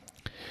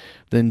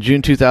 Then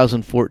June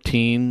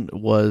 2014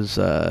 was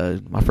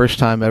my first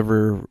time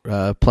ever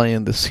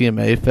playing the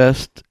CMA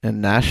Fest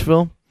in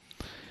Nashville.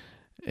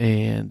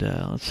 And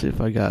let's see if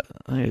I got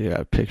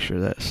a picture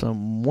of that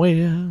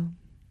somewhere.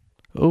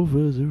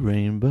 Over the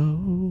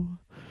rainbow.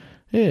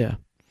 Yeah.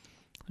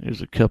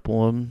 There's a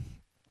couple of them.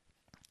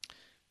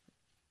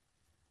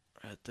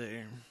 Right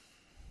there.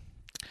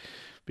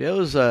 But yeah, it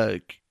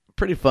was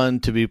pretty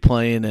fun to be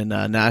playing in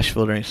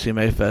Nashville during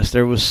CMA Fest.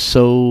 There was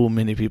so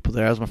many people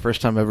there. That was my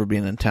first time ever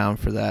being in town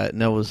for that.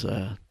 And that was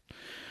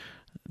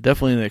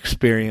definitely an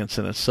experience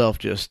in itself,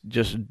 just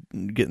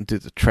getting through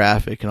the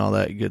traffic and all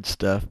that good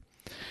stuff.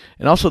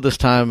 And also this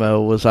time I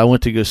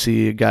went to go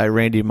see a guy,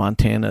 Randy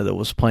Montana, that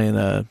was playing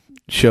a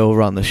show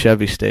over on the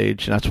Chevy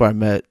stage, and that's where I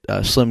met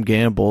Slim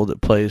Gamble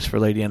that plays for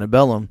Lady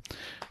Antebellum.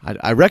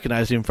 I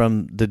recognized him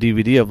from the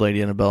DVD of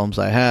Lady Antebellum's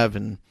I have,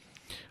 and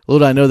little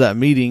did I know that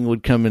meeting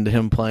would come into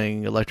him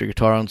playing electric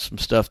guitar on some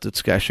stuff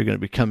that's actually going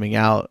to be coming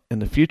out in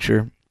the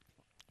future.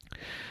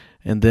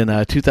 And then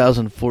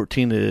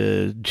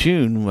 2014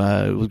 June,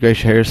 with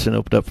Gracia Harrison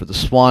opened up for the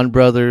Swon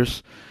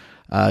Brothers.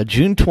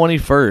 June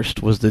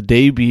 21st was the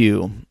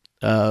debut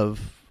of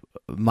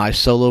my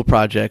solo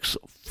project's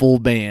full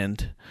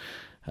band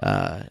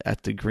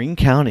at the Greene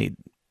County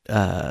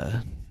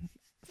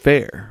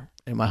Fair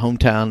in my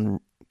hometown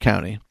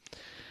county.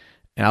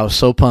 And I was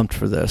so pumped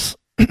for this.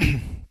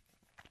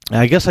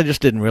 I guess I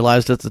just didn't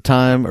realize it at the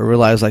time, or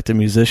realize like the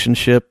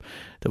musicianship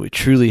that we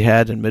truly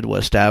had in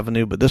Midwest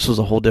Avenue, but this was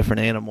a whole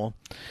different animal.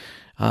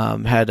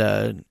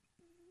 Had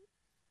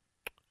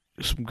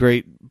some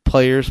great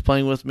players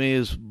playing with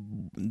me.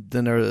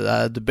 Then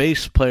there, the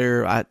bass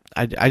player, I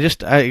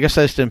guess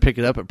I just didn't pick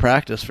it up at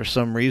practice for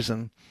some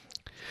reason.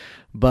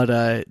 But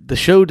the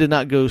show did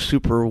not go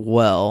super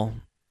well.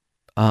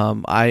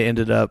 I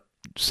ended up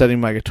setting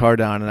my guitar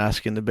down and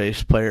asking the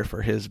bass player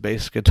for his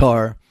bass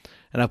guitar,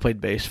 and I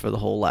played bass for the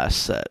whole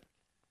last set,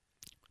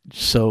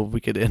 so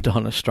we could end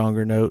on a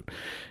stronger note.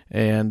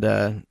 And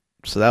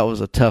so that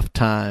was a tough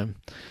time.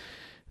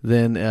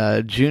 Then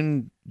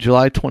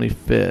July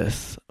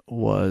 25th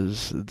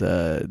was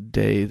the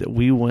day that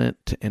we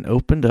went and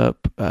opened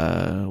up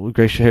with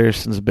Gracia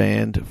Harrison's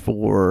band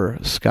for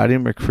Scotty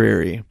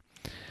McCreery.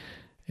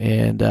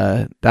 And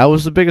that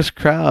was the biggest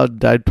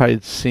crowd I'd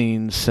probably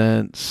seen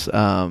since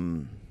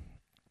the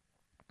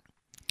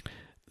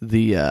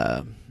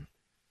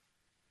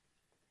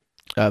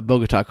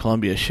Bogota,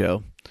 Colombia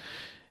show.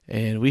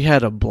 And we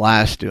had a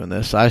blast doing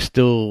this. I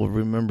still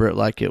remember it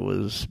like it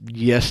was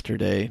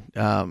yesterday.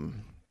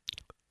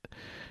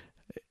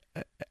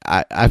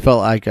 I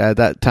felt like at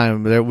that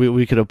time there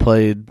we could have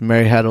played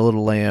Mary Had a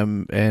Little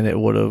Lamb and it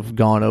would have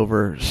gone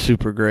over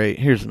super great.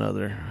 Here's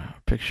another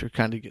picture,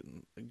 kind of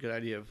getting a good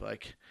idea of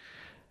like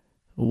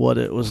what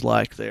it was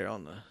like there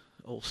on the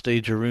old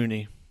stage of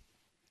Rooney.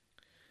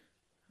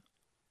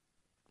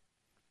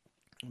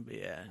 But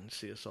yeah, you can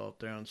see us all up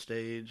there on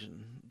stage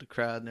and the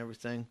crowd and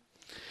everything.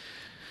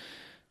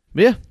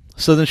 But yeah,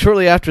 so then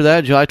shortly after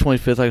that, July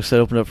 25th, like I said,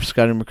 opened up for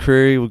Scotty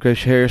McCreery with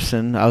Gracia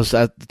Harrison. At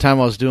the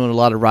time I was doing a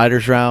lot of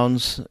riders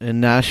rounds in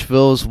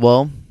Nashville as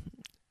well.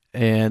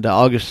 And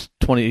August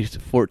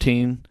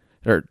 2014,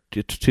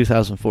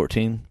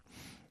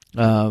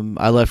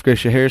 I left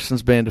Gracia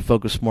Harrison's band to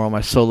focus more on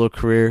my solo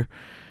career.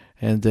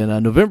 And then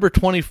November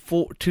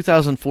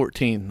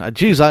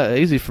 2014,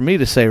 easy for me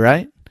to say,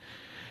 right?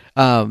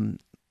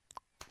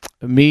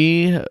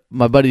 Me,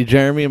 my buddy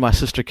Jeremy, and my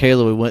sister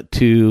Kayla, we went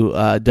to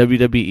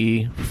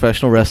WWE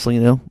professional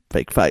wrestling,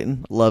 fake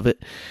fighting, love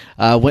it.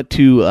 Went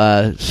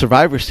to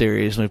Survivor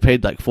Series, and we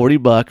paid like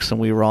 $40, and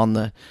we were on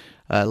the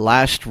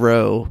last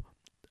row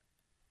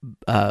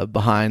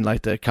behind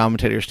like the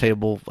commentators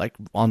table, like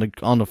on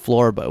the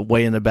floor, but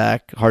way in the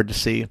back, hard to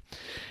see.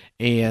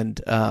 And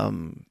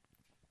so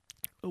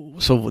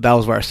that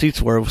was where our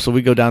seats were. So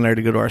we go down there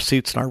to go to our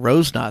seats, and our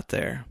row's not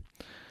there.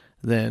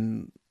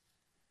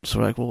 So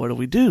we're like, well, what do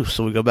we do?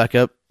 So we go back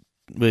up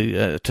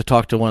to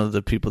talk to one of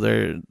the people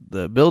there in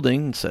the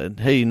building and said,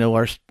 hey,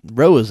 our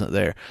row isn't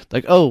there.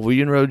 Like, oh, were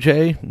you in row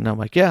J? And I'm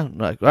like, yeah. I'm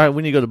like, all right,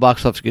 we need to go to the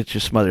box office to get you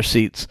some other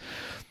seats.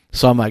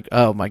 So I'm like,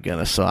 oh, my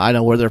goodness. So I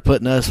know where they're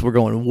putting us. We're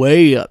going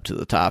way up to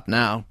the top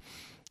now.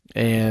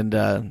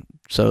 And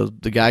so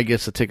the guy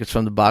gets the tickets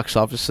from the box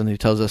office, and he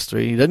tells us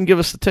three. He doesn't give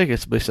us the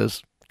tickets, but he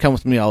says, come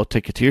with me. I'll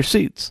take you to your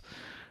seats.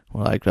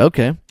 We're like,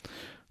 okay.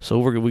 So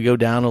we go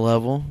down a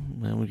level,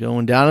 and we're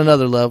going down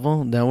another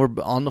level, and then we're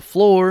on the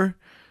floor,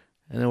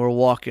 and then we're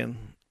walking.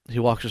 He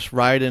walks us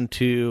right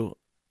into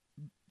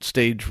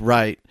stage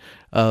right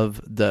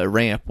of the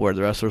ramp where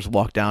the wrestlers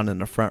walk down in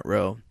the front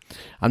row.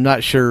 I'm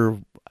not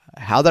sure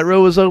how that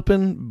row was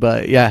open,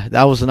 but yeah,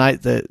 that was the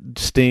night that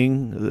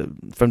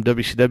Sting, from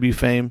WCW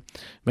fame,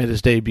 made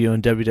his debut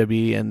in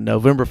WWE in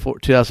November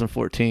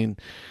 2014.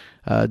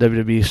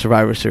 WWE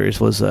Survivor Series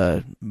was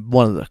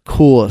one of the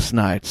coolest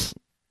nights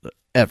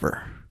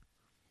ever.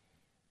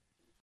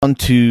 On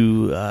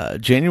to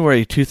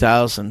January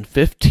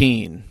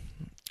 2015.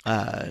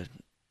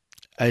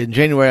 In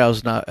January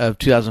of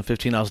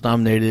 2015, I was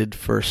nominated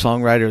for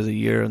Songwriter of the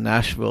Year in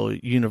Nashville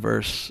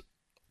Universe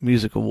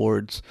Music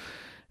Awards,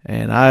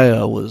 and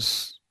I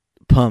was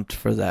pumped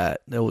for that.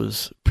 It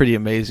was pretty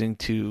amazing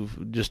to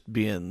just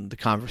be in the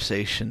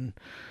conversation,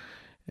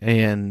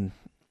 and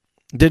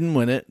didn't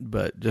win it,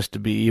 but just to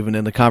be even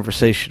in the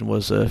conversation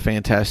was a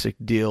fantastic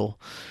deal.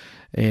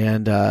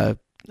 And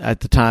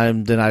at the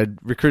time, then I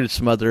recruited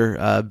some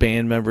other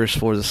band members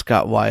for the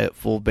Scott Wyatt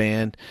full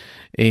band,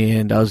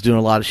 and I was doing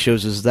a lot of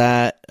shows as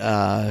that,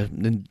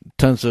 and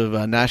tons of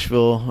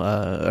Nashville,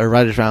 or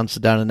writers rounds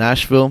down in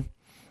Nashville.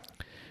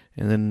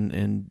 And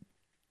then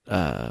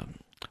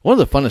one of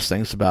the funnest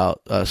things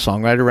about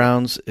songwriter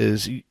rounds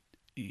is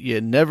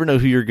you never know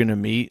who you're going to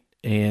meet,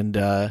 and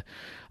I've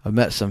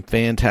met some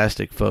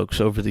fantastic folks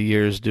over the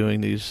years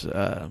doing these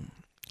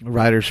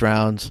writers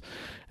rounds,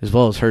 as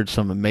well as heard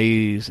some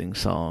amazing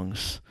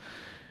songs.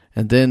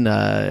 And then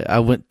I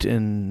went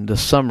in the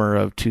summer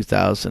of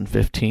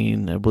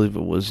 2015, I believe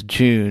it was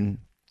June.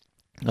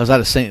 I was at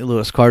a St.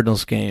 Louis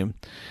Cardinals game,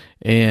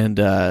 and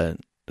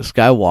this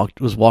guy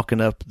was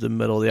walking up the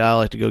middle of the aisle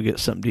like to go get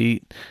something to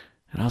eat.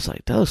 And I was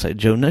like, that looks like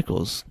Joe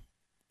Nichols.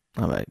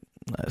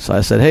 So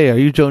I said, hey, are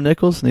you Joe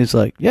Nichols? And he's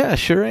like, yeah,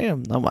 sure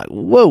am. I'm like,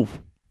 whoa.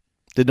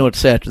 Didn't know what to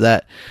say after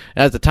that.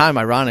 And at the time,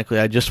 ironically,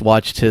 I just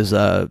watched his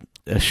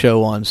a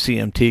show on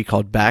CMT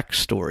called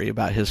Backstory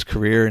about his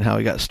career and how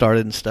he got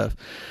started and stuff.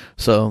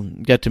 So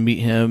got to meet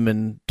him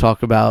and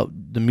talk about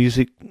the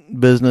music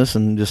business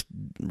and just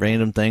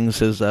random things.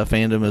 His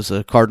fandom as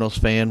a Cardinals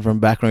fan from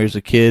back when he was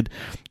a kid,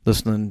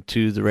 listening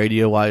to the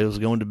radio while he was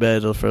going to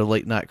bed for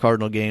late night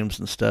Cardinal games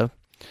and stuff.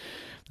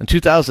 In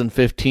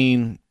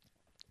 2015,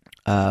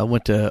 I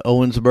went to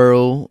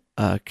Owensboro,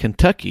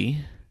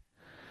 Kentucky,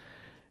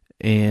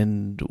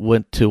 and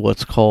went to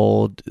what's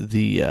called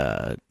they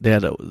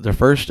had their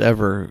first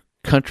ever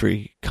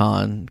country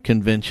con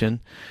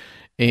convention,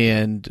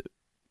 and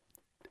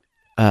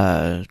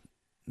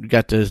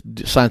got to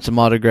sign some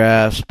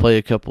autographs, played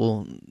a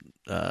couple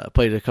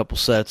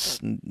sets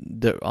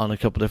on a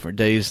couple different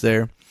days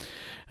there,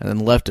 and then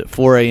left at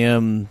 4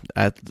 a.m.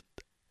 at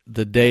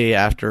the day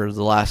after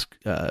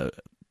after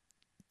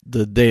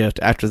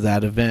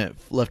that event.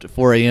 Left at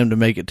 4 a.m. to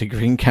make it to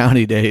Greene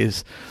County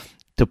Days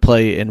to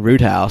play in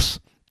Roodhouse,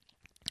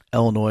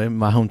 Illinois,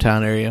 my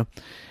hometown area.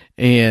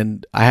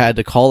 And I had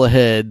to call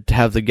ahead to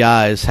have the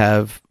guys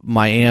have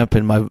my amp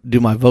and do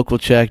my vocal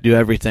check, do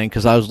everything,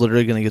 because I was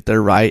literally going to get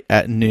there right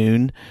at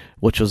noon,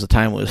 which was the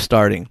time it was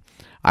starting.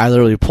 I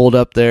literally pulled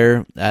up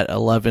there at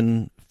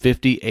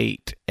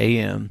 11:58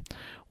 a.m.,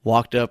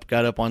 walked up,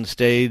 got up on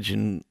stage,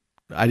 and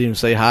I didn't even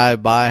say hi,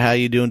 bye, how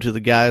you doing to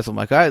the guys. I'm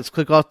like, all right, let's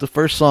click off the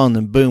first song,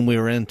 then boom, we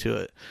were into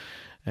it.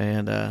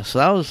 And so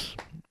that was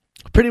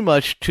pretty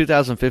much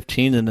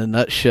 2015 in a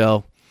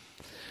nutshell.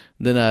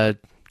 Then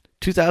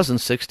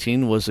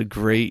 2016 was a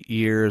great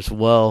year as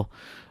well.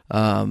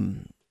 I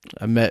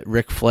met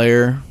Ric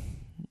Flair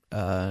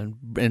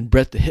and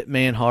Bret the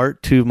Hitman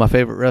Hart, two of my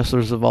favorite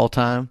wrestlers of all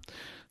time.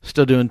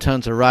 Still doing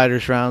tons of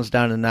riders rounds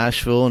down in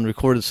Nashville, and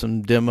recorded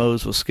some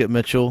demos with Skip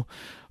Mitchell,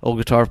 old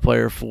guitar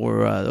player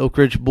for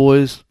Oakridge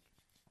Boys,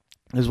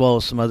 as well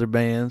as some other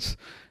bands.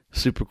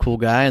 Super cool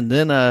guy. And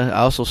then I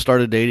also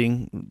started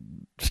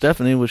dating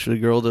Stephanie, which was a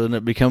girl that ended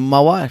up becoming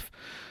my wife.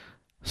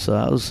 So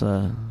that was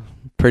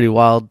pretty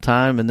wild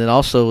time. And then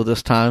also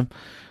this time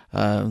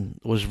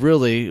was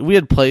really, we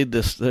had played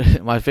this,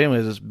 my family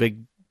has this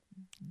big,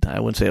 I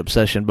wouldn't say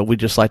obsession, but we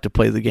just like to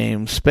play the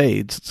game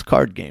Spades. It's a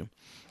card game.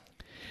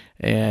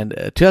 And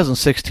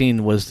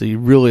 2016 was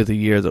really the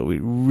year that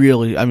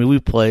we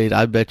played,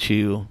 I bet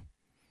you,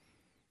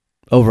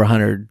 over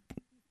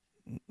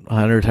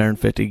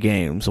 150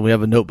 games. And we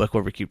have a notebook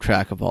where we keep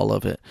track of all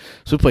of it.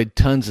 So we played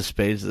tons of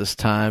spades this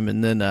time.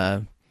 And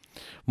then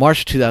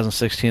March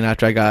 2016,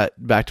 after I got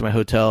back to my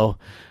hotel,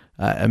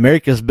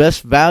 America's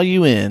Best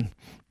Value Inn.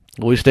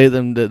 We stayed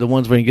at the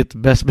ones where you get the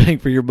best bang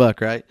for your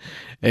buck, right?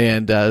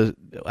 And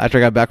after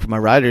I got back from my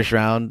riders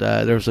round,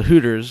 there was a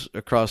Hooters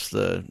across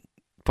the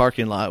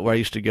parking lot where I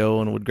used to go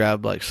and would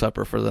grab like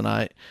supper for the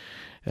night.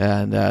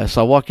 And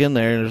so I walk in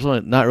there, and there's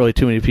not really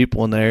too many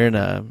people in there. And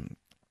I'm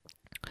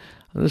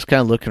just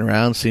kind of looking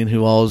around, seeing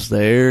who all is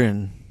there,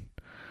 and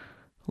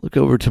look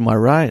over to my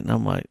right, and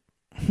I'm like,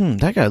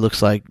 that guy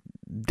looks like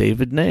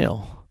David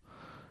Nail.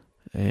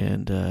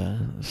 And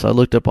so I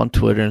looked up on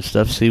Twitter and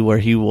stuff, see where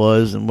he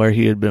was and where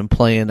he had been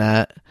playing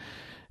at.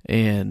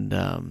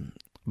 And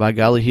by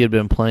golly, he had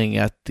been playing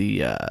at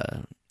the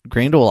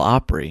Grand Ole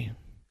Opry.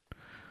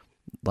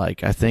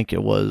 Like, I think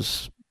it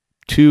was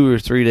 2 or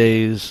 3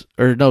 days,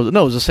 or no, it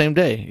was the same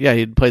day. Yeah,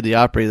 he'd played the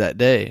Opry that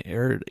day,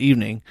 or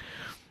evening.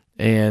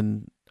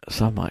 And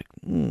so I'm like,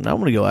 I'm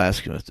going to go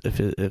ask him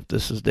if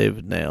this is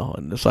David Nail.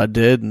 And so I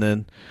did. And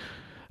then,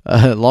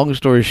 long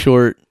story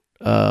short,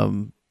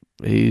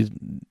 he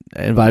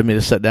invited me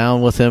to sit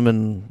down with him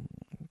and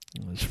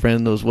his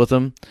friend that was with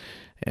him,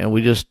 and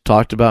we just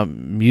talked about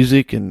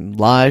music and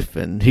life.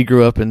 And he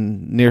grew up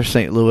near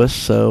St. Louis,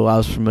 so I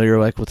was familiar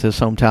with his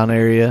hometown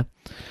area.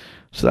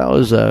 So that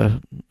was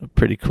a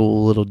pretty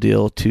cool little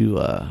deal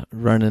to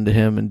run into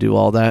him and do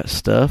all that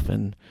stuff,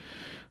 and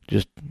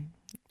just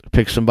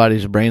pick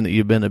somebody's brain that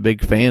you've been a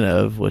big fan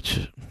of,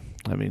 which,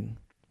 I mean,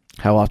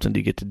 how often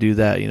do you get to do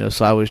that?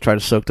 So I always try to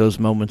soak those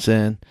moments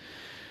in.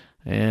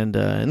 And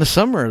in the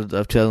summer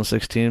of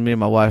 2016, me and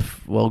my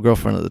wife,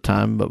 girlfriend at the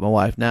time, but my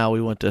wife now,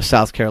 we went to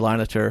South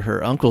Carolina to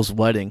her uncle's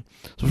wedding.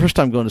 So the first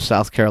time going to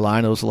South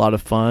Carolina, it was a lot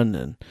of fun,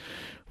 and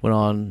went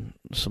on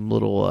some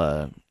little,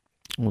 I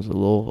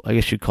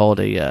guess you'd call it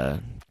I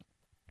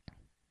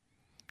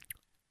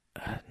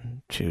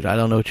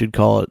don't know what you'd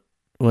call it.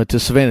 Went to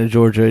Savannah,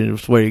 Georgia, and it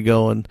was where you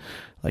go and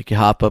like you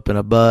hop up in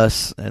a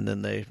bus, and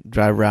then they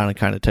drive around and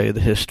kind of tell you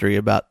the history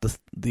about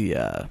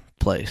the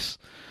place.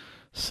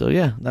 So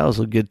yeah, that was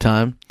a good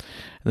time.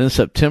 And then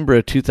September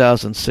of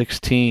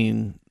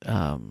 2016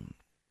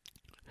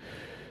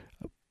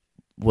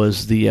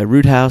 was the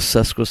Roodhouse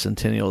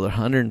Sesquicentennial, their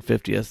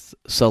 150th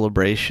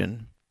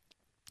celebration,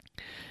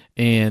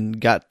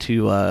 and got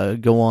to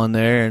go on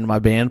there, and my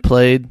band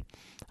played.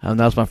 That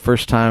was my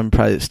first time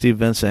probably that Steve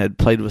Vincent had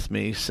played with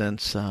me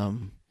since,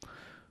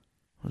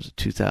 was it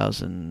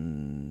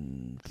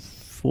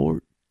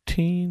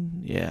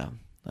 2014? Yeah,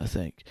 I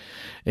think.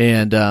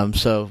 And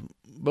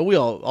but we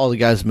all the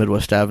guys at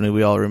Midwest Avenue,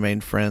 we all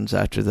remained friends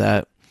after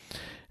that.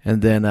 And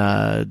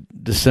then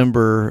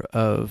December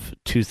of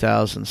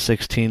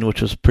 2016,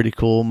 which was pretty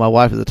cool. My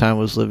wife at the time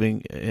was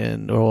living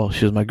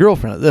she was my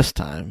girlfriend at this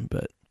time,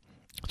 but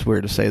it's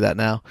weird to say that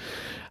now.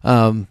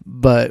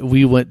 But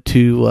we went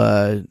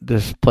to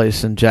this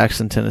place in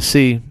Jackson,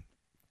 Tennessee,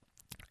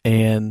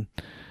 and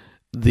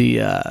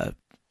the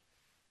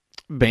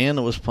band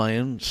that was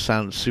playing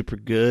sounded super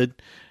good,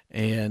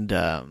 and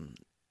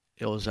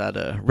it was at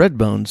a Red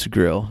Bones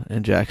Grill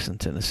in Jackson,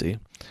 Tennessee.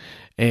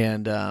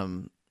 And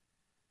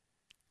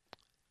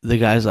the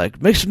guy's like,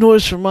 make some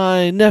noise for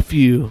my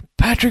nephew,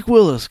 Patrick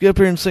Willis. Get up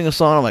here and sing a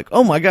song. I'm like,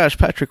 oh my gosh,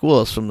 Patrick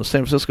Willis from the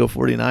San Francisco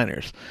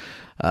 49ers.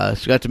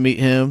 So got to meet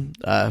him,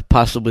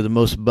 possibly the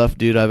most buff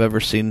dude I've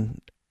ever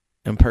seen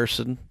in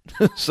person.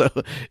 So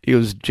he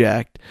was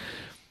jacked.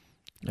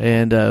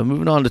 And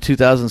moving on to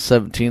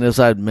 2017, as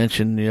I had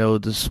mentioned,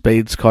 the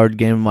Spades card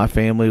game in my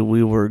family,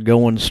 we were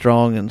going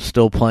strong and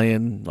still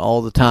playing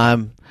all the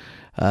time,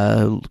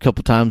 a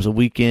couple times a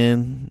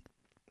weekend,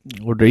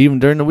 or even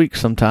during the week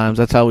sometimes.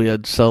 That's how we'd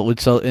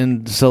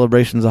end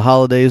celebrations of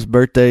holidays,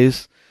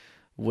 birthdays,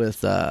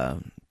 with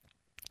a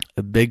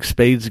big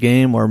Spades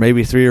game, or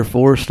maybe 3 or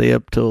 4, stay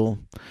up till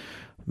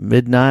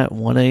midnight,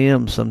 1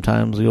 a.m.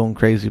 sometimes, going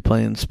crazy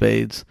playing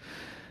Spades.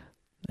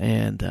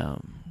 And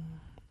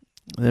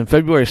then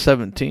February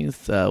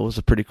 17th was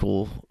a pretty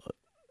cool,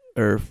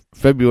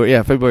 February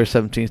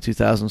 17th,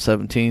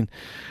 2017.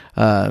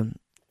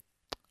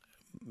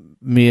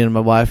 Me and my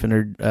wife and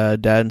her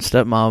dad and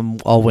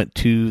stepmom all went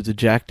to the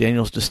Jack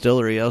Daniel's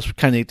distillery. It was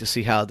kind of neat to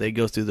see how they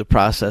go through the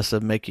process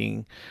of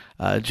making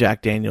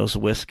Jack Daniel's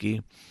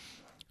whiskey.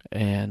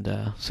 And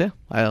so yeah,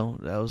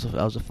 that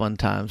was a fun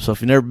time. So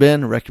if you've never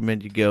been, I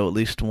recommend you go at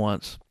least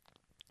once.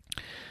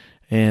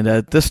 And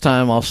at this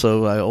time,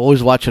 also, I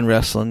always watching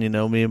wrestling.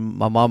 Me and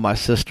my mom, my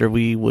sister,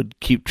 we would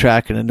keep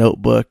track in a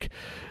notebook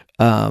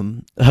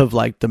of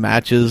like the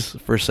matches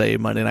for, say,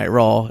 Monday Night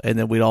Raw, and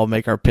then we'd all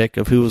make our pick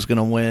of who was going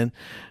to win,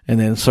 and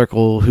then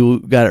circle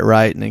who got it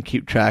right, and then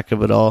keep track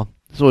of it all.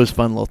 It's always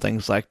fun little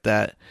things like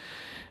that.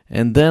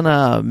 And then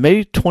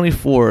May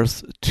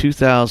 24th,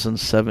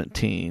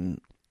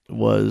 2017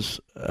 was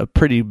a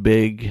pretty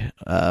big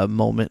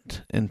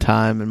moment in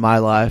time in my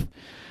life.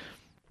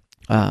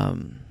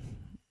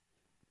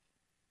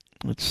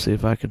 Let's see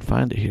if I can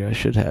find it here. I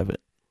should have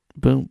it.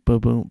 Boom, boom,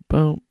 boom,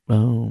 boom,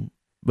 boom,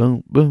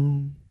 boom,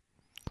 boom.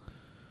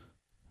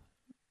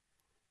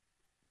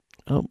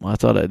 Oh, I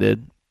thought I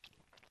did.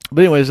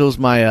 But anyways, it was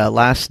my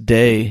last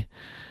day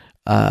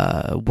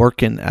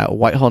working at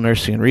Whitehall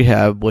Nursing and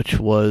Rehab, which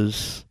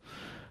was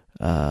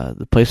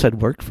the place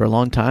I'd worked for a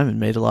long time and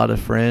made a lot of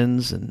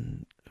friends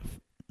and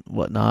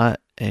whatnot.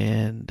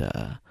 And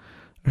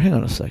hang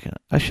on a second.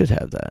 I should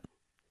have that.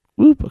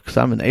 Whoop, because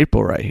I'm in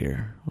April right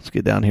here. Let's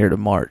get down here to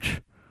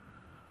March.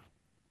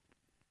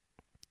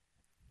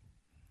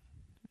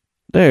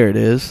 There it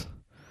is.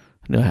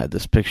 I knew I had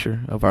this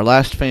picture of our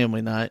last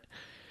family night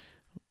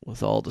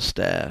with all the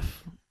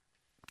staff.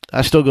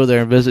 I still go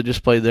there and visit,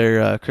 just play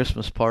their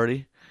Christmas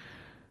party.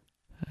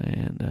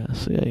 And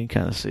so yeah, you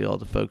can kind of see all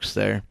the folks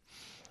there.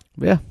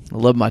 But yeah, I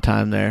love my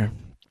time there.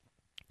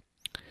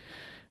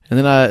 And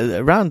then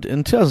around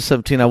in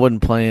 2017, I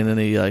wasn't playing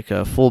any like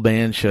full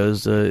band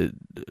shows.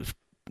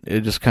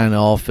 It just kind of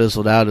all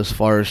fizzled out as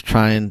far as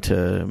trying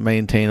to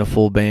maintain a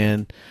full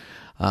band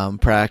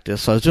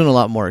practice. So I was doing a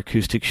lot more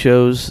acoustic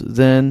shows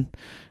then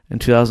in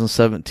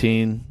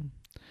 2017,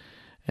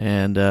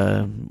 and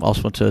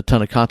also went to a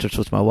ton of concerts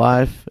with my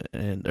wife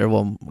and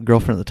my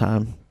girlfriend at the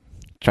time,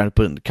 trying to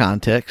put it into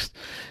context,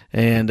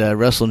 and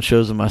wrestling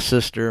shows with my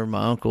sister,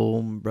 my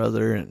uncle, my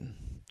brother, and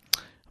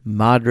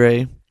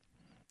Madre.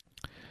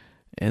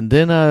 And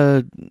then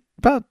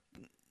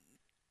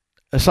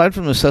aside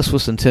from the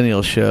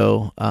Sesquicentennial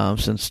show,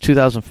 since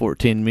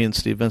 2014, me and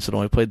Steve Vincent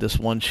only played this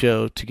one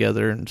show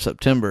together in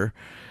September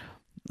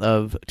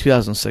of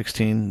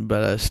 2016.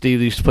 But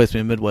Steve used to play with me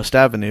in Midwest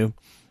Avenue.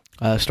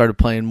 Started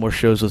playing more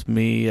shows with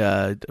me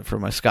for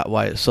my Scott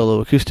Wyatt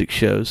solo acoustic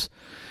shows.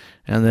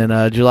 And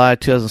then July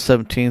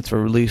 2017, we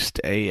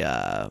released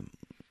an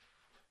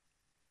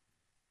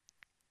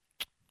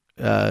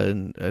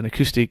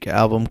acoustic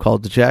album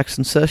called The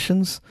Jackson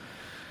Sessions.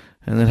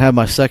 And then had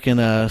my second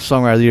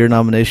Songwriter of the Year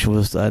nomination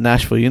with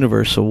Nashville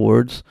Universe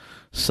Awards.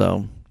 So,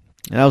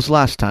 and that was the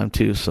last time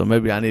too. So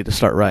maybe I need to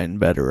start writing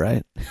better,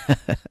 right?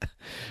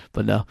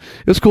 But no,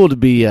 it was cool to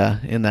be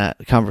in that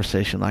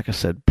conversation. Like I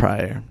said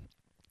prior.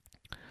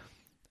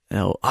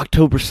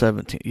 October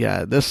 17th.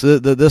 Yeah, this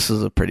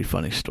is a pretty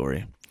funny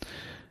story.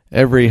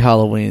 Every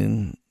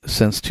Halloween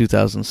since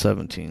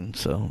 2017.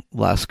 So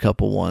last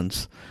couple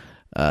ones,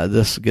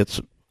 this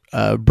gets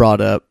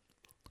brought up.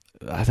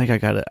 I think I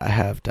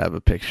have to have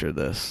a picture of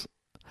this.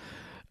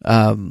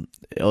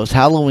 It was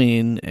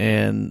Halloween,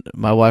 and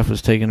my wife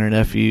was taking her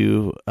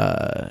nephew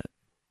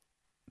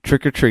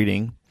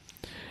trick-or-treating,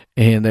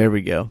 and there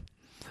we go.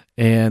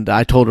 And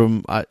I told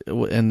him,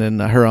 and then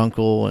her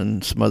uncle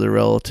and some other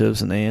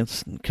relatives and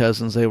aunts and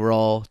cousins, they were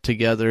all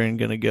together and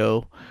going to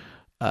go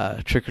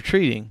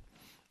trick-or-treating.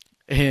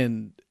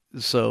 And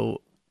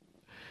so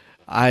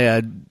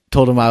I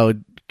told him I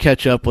would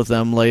catch up with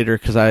them later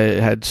because I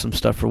had some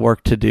stuff for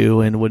work to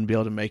do and wouldn't be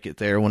able to make it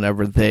there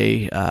whenever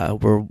they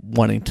were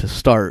wanting to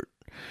start.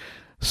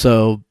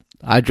 So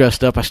I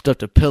dressed up. I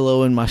stuffed a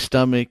pillow in my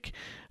stomach.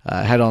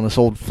 I had on this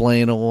old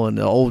flannel and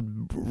an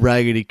old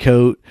raggedy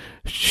coat,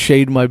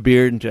 shaved my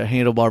beard into a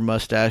handlebar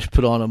mustache,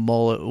 put on a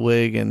mullet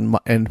wig and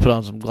put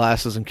on some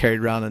glasses and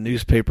carried around a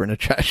newspaper in a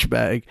trash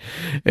bag,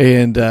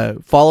 and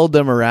followed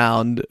them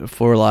around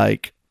for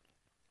like,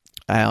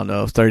 I don't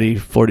know, 30,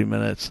 40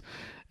 minutes.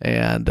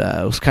 And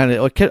it was kind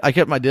of, I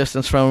kept my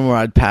distance from them, or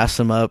I'd pass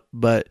them up,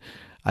 but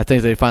I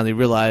think they finally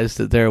realized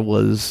that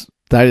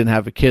I didn't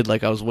have a kid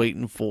like I was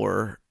waiting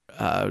for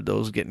that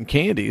was getting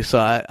candy.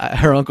 So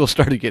her uncle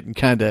started getting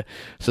kind of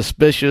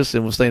suspicious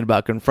and was thinking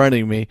about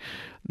confronting me.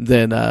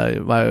 Then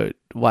my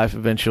wife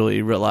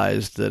eventually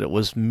realized that it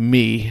was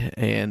me,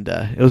 and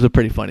it was a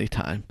pretty funny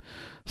time.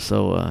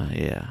 So,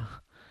 yeah.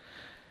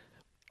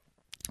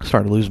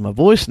 Starting to lose my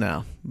voice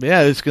now. But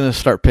yeah, it's going to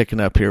start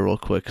picking up here real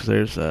quick because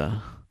there's it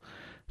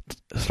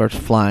starts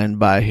flying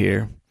by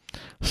here.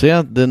 So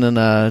yeah, then in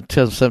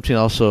 2017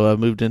 also I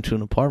moved into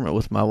an apartment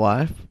with my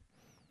wife.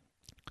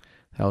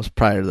 That was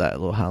prior to that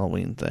little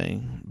Halloween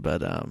thing.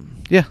 But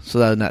yeah, so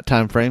that in that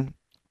time frame.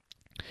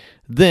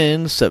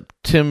 Then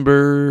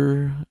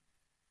September,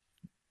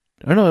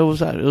 or no,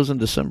 it was in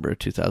December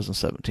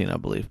 2017, I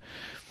believe.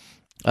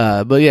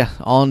 But yeah,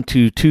 on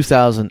to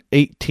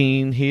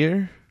 2018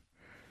 here.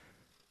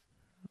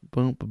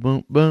 Boom,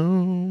 boom,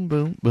 boom,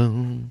 boom,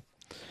 boom.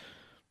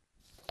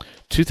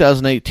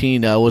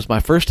 2018 was my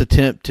first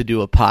attempt to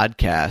do a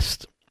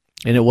podcast,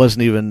 and it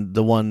wasn't even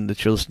the one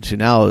that you're listening to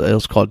now. It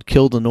was called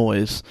Kill the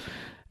Noise,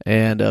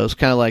 and it was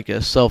kind of like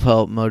a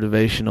self-help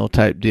motivational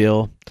type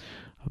deal,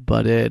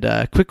 but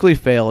it quickly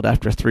failed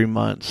after 3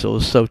 months. It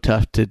was so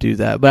tough to do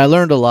that, but I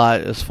learned a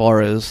lot as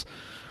far as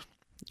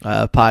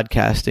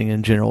podcasting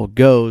in general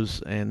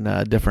goes,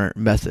 and different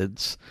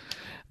methods.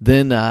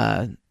 Then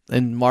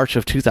in March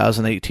of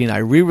 2018, I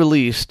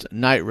re-released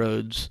Night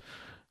Roads.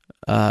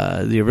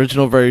 The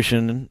original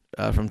version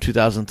from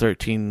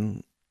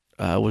 2013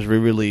 was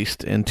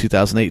re-released in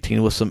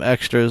 2018 with some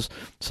extras,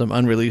 some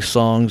unreleased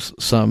songs,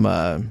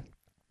 some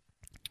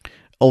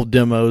old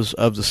demos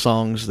of the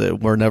songs that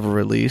were never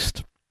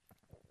released.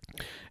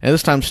 And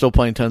this time still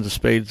playing Tons of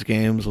Spades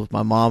games with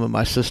my mom and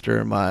my sister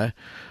and my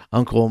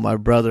uncle and my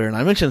brother. And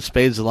I mention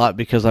spades a lot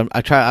because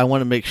I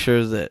want to make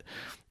sure that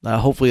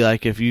hopefully,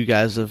 like, if you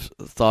guys have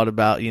thought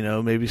about,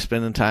 maybe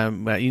spending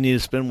time, you need to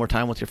spend more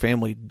time with your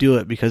family, do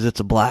it because it's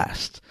a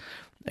blast,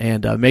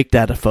 and make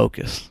that a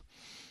focus.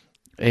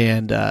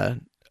 And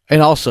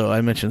also, I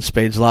mentioned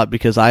spades a lot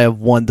because I have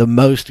won the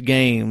most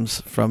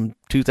games from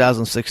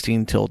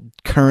 2016 till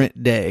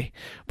current day.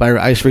 But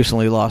I just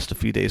recently lost a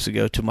few days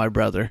ago to my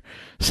brother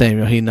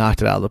Samuel. He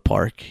knocked it out of the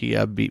park. He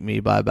beat me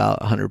by about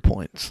 100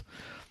 points.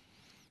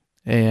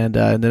 And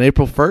then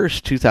April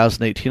 1st,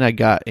 2018, I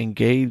got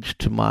engaged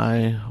to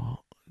my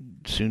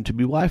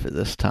soon-to-be wife at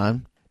this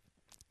time.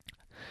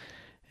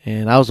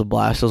 And that was a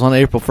blast. It was on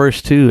April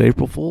 1st, too,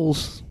 April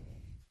Fools.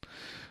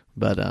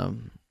 But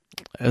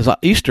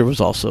Easter was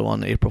also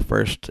on April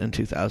 1st in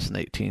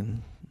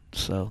 2018.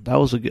 So that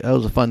was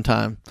a fun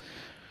time.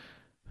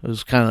 It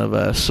was kind of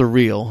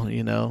surreal,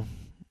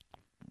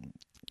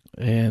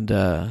 And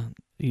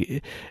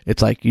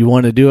it's like you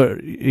want to do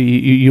it,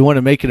 you want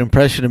to make an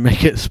impression and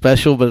make it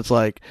special, but it's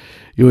like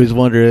you always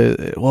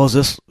wonder, well,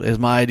 is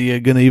my idea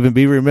going to even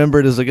be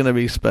remembered? Is it going to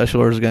be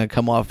special, or is it going to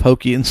come off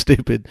hokey and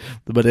stupid?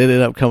 But it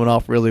ended up coming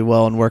off really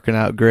well and working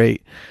out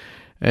great.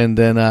 And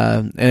then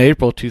in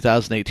April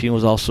 2018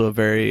 was also a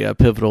very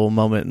pivotal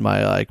moment in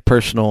my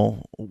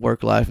personal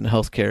work life in the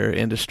healthcare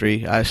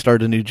industry. I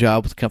started a new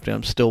job with the company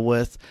I'm still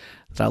with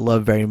that I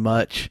love very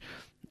much,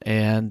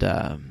 and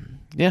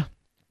yeah.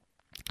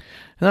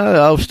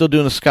 I was still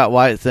doing a Scott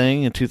Wyatt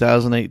thing in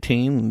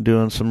 2018 and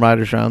doing some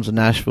writers' rounds in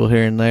Nashville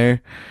here and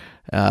there.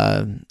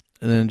 And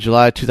then in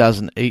July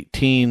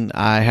 2018,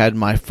 I had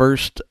my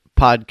first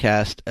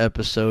podcast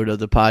episode of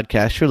the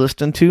podcast you're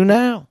listening to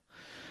now.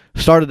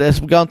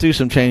 We've gone through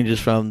some changes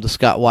from the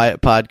Scott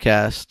Wyatt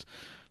podcast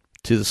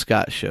to the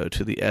Scott Show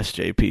to the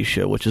SJP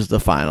Show, which is the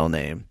final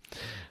name.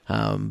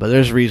 But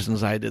there's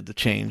reasons I did the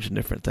change and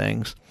different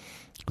things.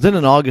 Then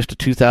in August of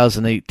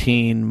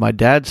 2018, my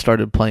dad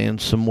started playing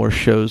some more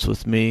shows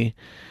with me,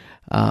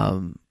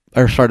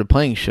 or started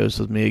playing shows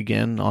with me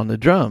again on the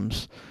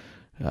drums,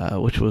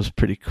 which was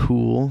pretty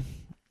cool.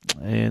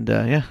 And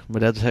yeah, my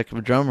dad's a heck of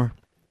a drummer.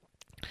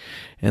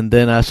 And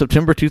then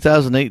September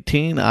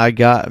 2018, I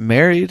got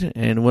married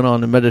and went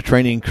on a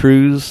Mediterranean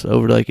cruise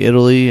over to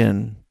Italy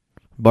and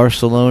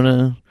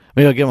Barcelona.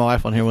 Maybe I'll get my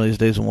wife on here one of these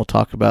days and we'll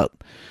talk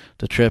about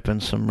the trip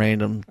and some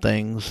random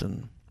things,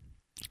 and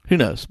who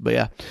knows. But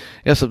yeah,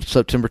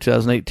 September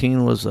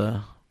 2018 was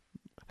a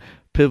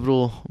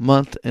pivotal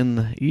month in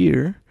the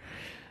year.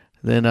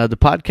 Then the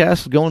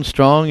podcast is going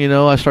strong.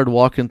 I started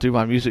walking through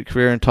my music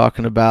career and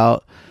talking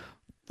about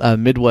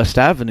Midwest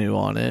Avenue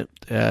on it.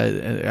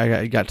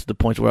 I got to the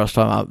point where I was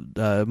talking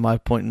about my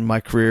point in my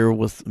career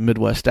with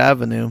Midwest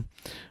Avenue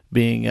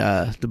being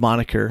the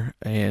moniker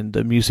and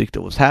the music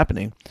that was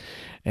happening.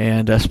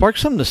 And sparked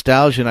some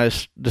nostalgia, and I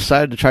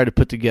decided to try to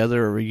put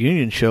together a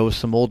reunion show with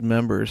some old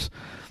members.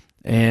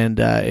 And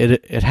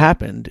it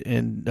happened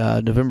in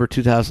November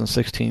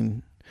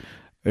 2016,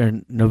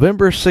 or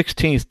November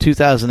 16th,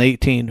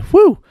 2018.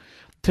 Woo!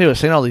 Tell you what,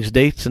 saying all these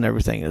dates and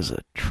everything is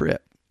a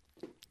trip.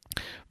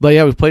 But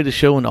yeah, we played the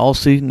show in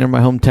Alsea near my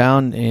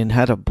hometown and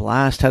had a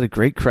blast, had a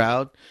great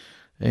crowd.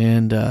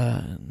 And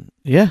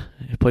yeah,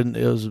 it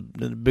was a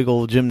big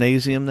old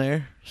gymnasium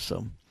there.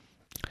 So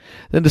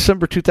then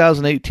December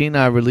 2018,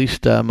 I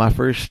released my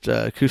first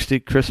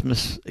acoustic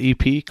Christmas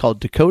EP called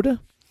Dakota.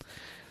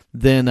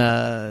 Then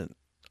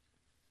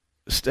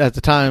at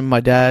the time, my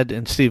dad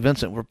and Steve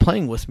Vincent were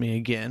playing with me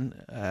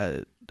again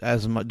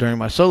during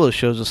my solo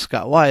shows with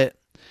Scott Wyatt.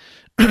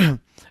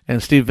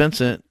 And Steve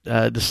Vincent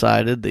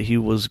decided that he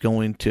was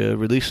going to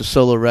release a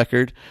solo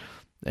record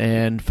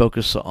and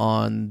focus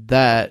on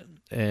that.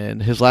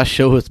 And his last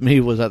show with me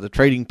was at the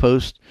Trading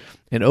Post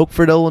in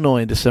Oakford,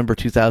 Illinois in December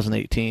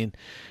 2018.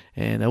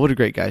 And what a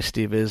great guy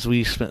Steve is.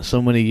 We spent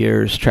so many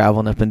years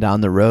traveling up and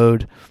down the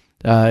road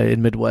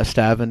in Midwest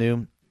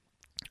Avenue.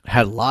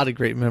 Had a lot of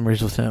great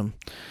memories with him,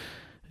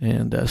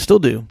 and still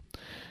do.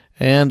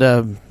 And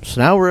so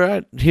now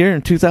we're here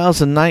in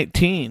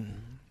 2019,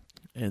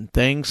 and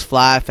things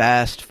fly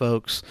fast,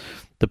 folks.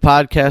 The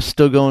podcast's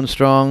still going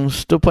strong,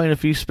 still playing a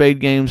few spade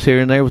games here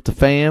and there with the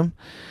fam,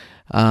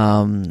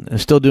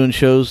 and still doing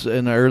shows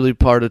in the early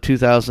part of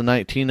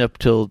 2019 up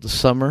till the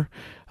summer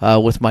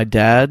with my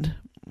dad.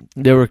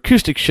 There were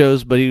acoustic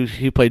shows, but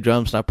he played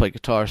drums and I played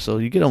guitar, so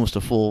you get almost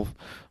a full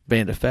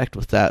band effect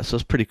with that, so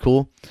it's pretty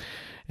cool.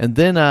 And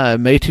then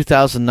May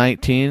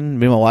 2019,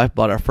 me and my wife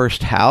bought our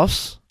first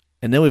house,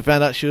 and then we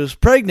found out she was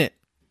pregnant.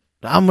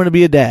 I'm going to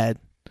be a dad.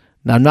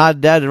 Now, I'm not a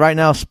dad right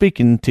now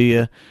speaking to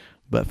you,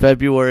 but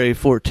February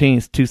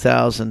 14th,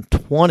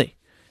 2020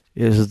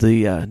 is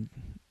the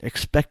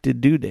expected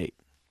due date.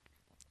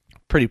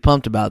 Pretty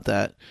pumped about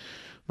that.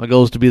 My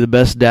goal is to be the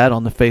best dad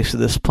on the face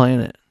of this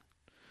planet.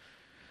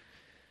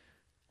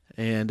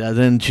 And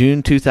then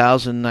June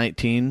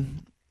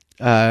 2019,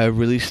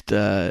 released...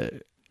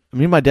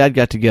 me and my dad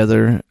got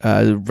together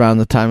around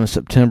the time of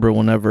September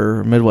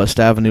whenever Midwest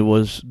Avenue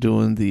was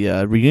doing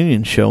the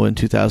reunion show in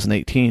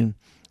 2018.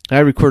 I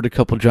recorded a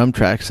couple drum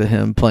tracks of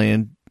him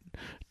playing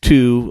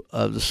two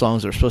of the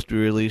songs that were supposed to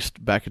be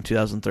released back in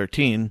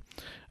 2013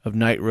 of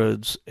Night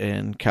Roads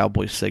and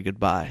Cowboys Say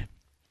Goodbye.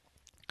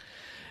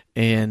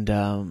 And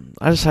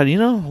I decided,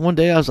 one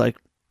day I was like,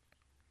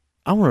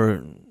 I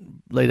want to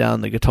lay down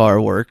the guitar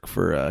work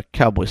for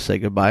Cowboys Say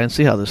Goodbye and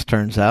see how this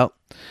turns out.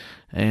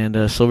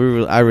 And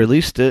so I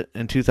released it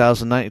in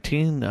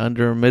 2019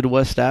 under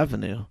Midwest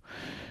Avenue.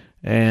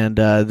 And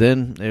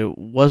then it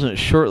wasn't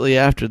shortly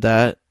after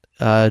that,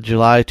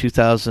 July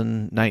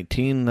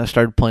 2019, I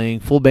started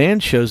playing full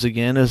band shows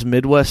again as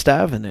Midwest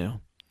Avenue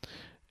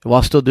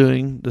while still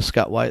doing the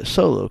Scott Wyatt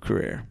solo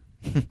career.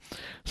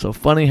 So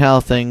funny how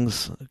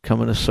things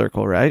come in a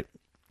circle, right?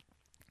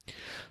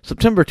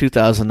 September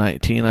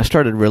 2019, I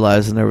started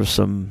realizing there was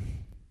some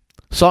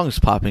songs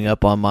popping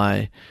up on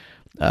my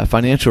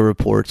financial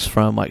reports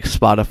from like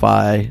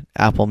Spotify,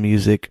 Apple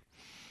Music,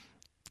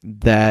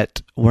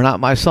 that were not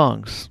my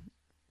songs.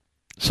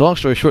 So long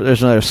story short,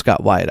 there's another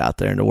Scott Wyatt out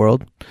there in the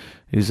world.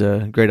 He's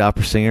a great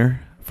opera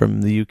singer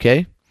from the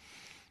UK.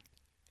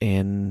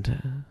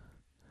 And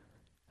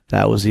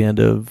that was the end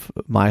of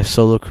my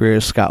solo career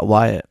as Scott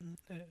Wyatt.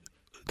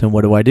 Then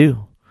what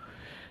do?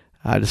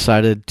 I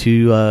decided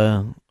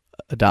to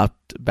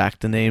adopt back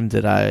the name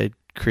that I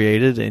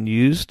created and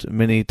used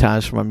many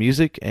times for my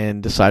music,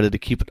 and decided to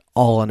keep it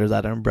all under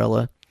that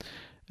umbrella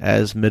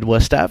as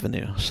Midwest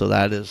Avenue. So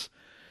that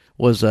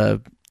was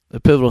a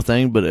pivotal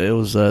thing, but it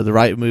was the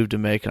right move to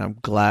make, and I'm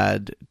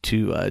glad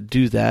to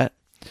do that.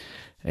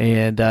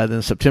 And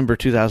then September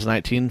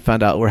 2019,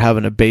 found out we're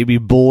having a baby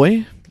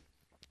boy.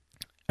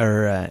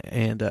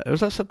 Was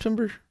that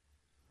September?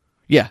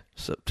 Yeah,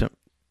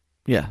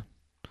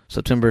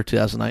 September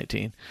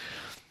 2019.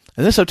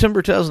 And then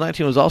September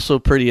 2019 was also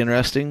pretty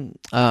interesting.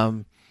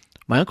 My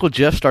Uncle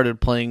Jeff started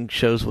playing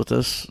shows with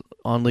us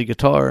on lead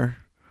guitar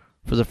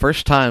for the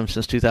first time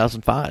since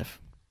 2005.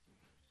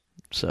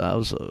 So that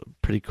was a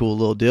pretty cool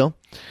little deal.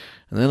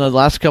 And then the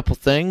last couple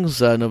things,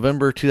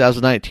 November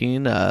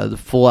 2019, the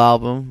full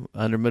album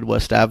under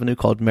Midwest Avenue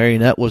called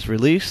Marionette was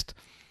released.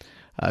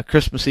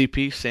 Christmas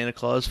EP, Santa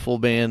Claus, full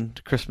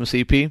band Christmas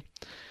EP.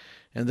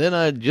 And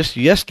then just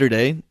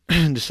yesterday,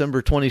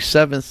 December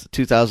 27th,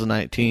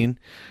 2019,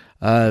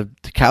 the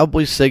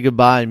Cowboys Say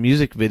Goodbye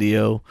music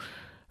video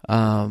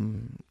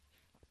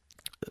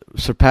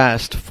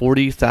surpassed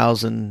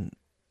 40,000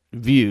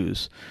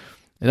 views.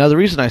 And now the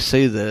reason I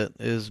say that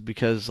is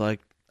because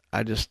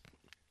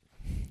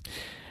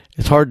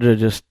it's hard to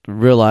just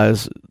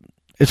realize,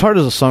 it's hard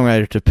as a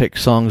songwriter to pick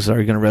songs that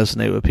are going to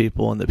resonate with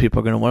people and that people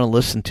are going to want to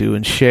listen to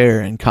and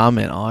share and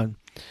comment on.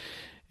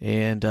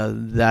 And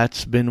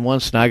that's been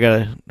once, and I got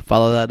to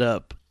follow that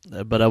up.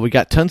 But we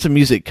got tons of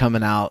music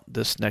coming out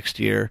this next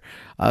year.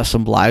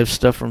 Some live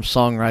stuff from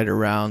Songwriter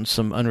Round,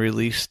 some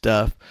unreleased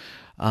stuff.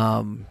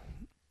 So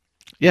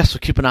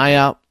keep an eye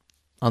out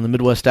on the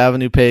Midwest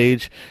Avenue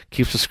page.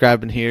 Keep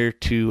subscribing here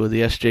to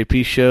the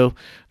SJP show.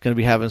 Going to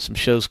be having some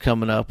shows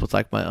coming up with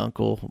like my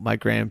uncle, my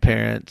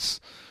grandparents.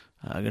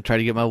 I'm going to try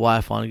to get my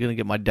wife on. I'm going to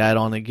get my dad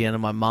on again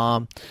and my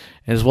mom,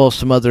 as well as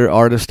some other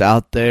artists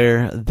out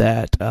there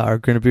that are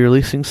going to be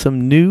releasing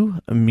some new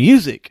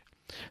music.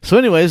 So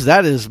anyways,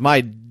 that is my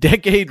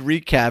decade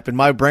recap, and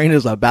my brain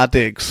is about to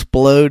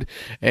explode.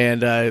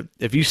 And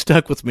if you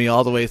stuck with me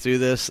all the way through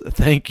this,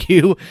 thank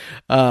you.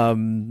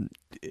 Hopefully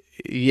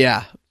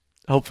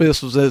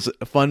this was as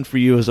fun for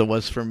you as it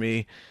was for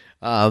me.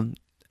 Have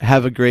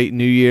a great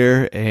new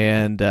year,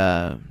 and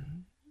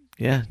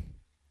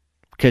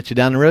catch you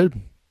down the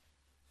road.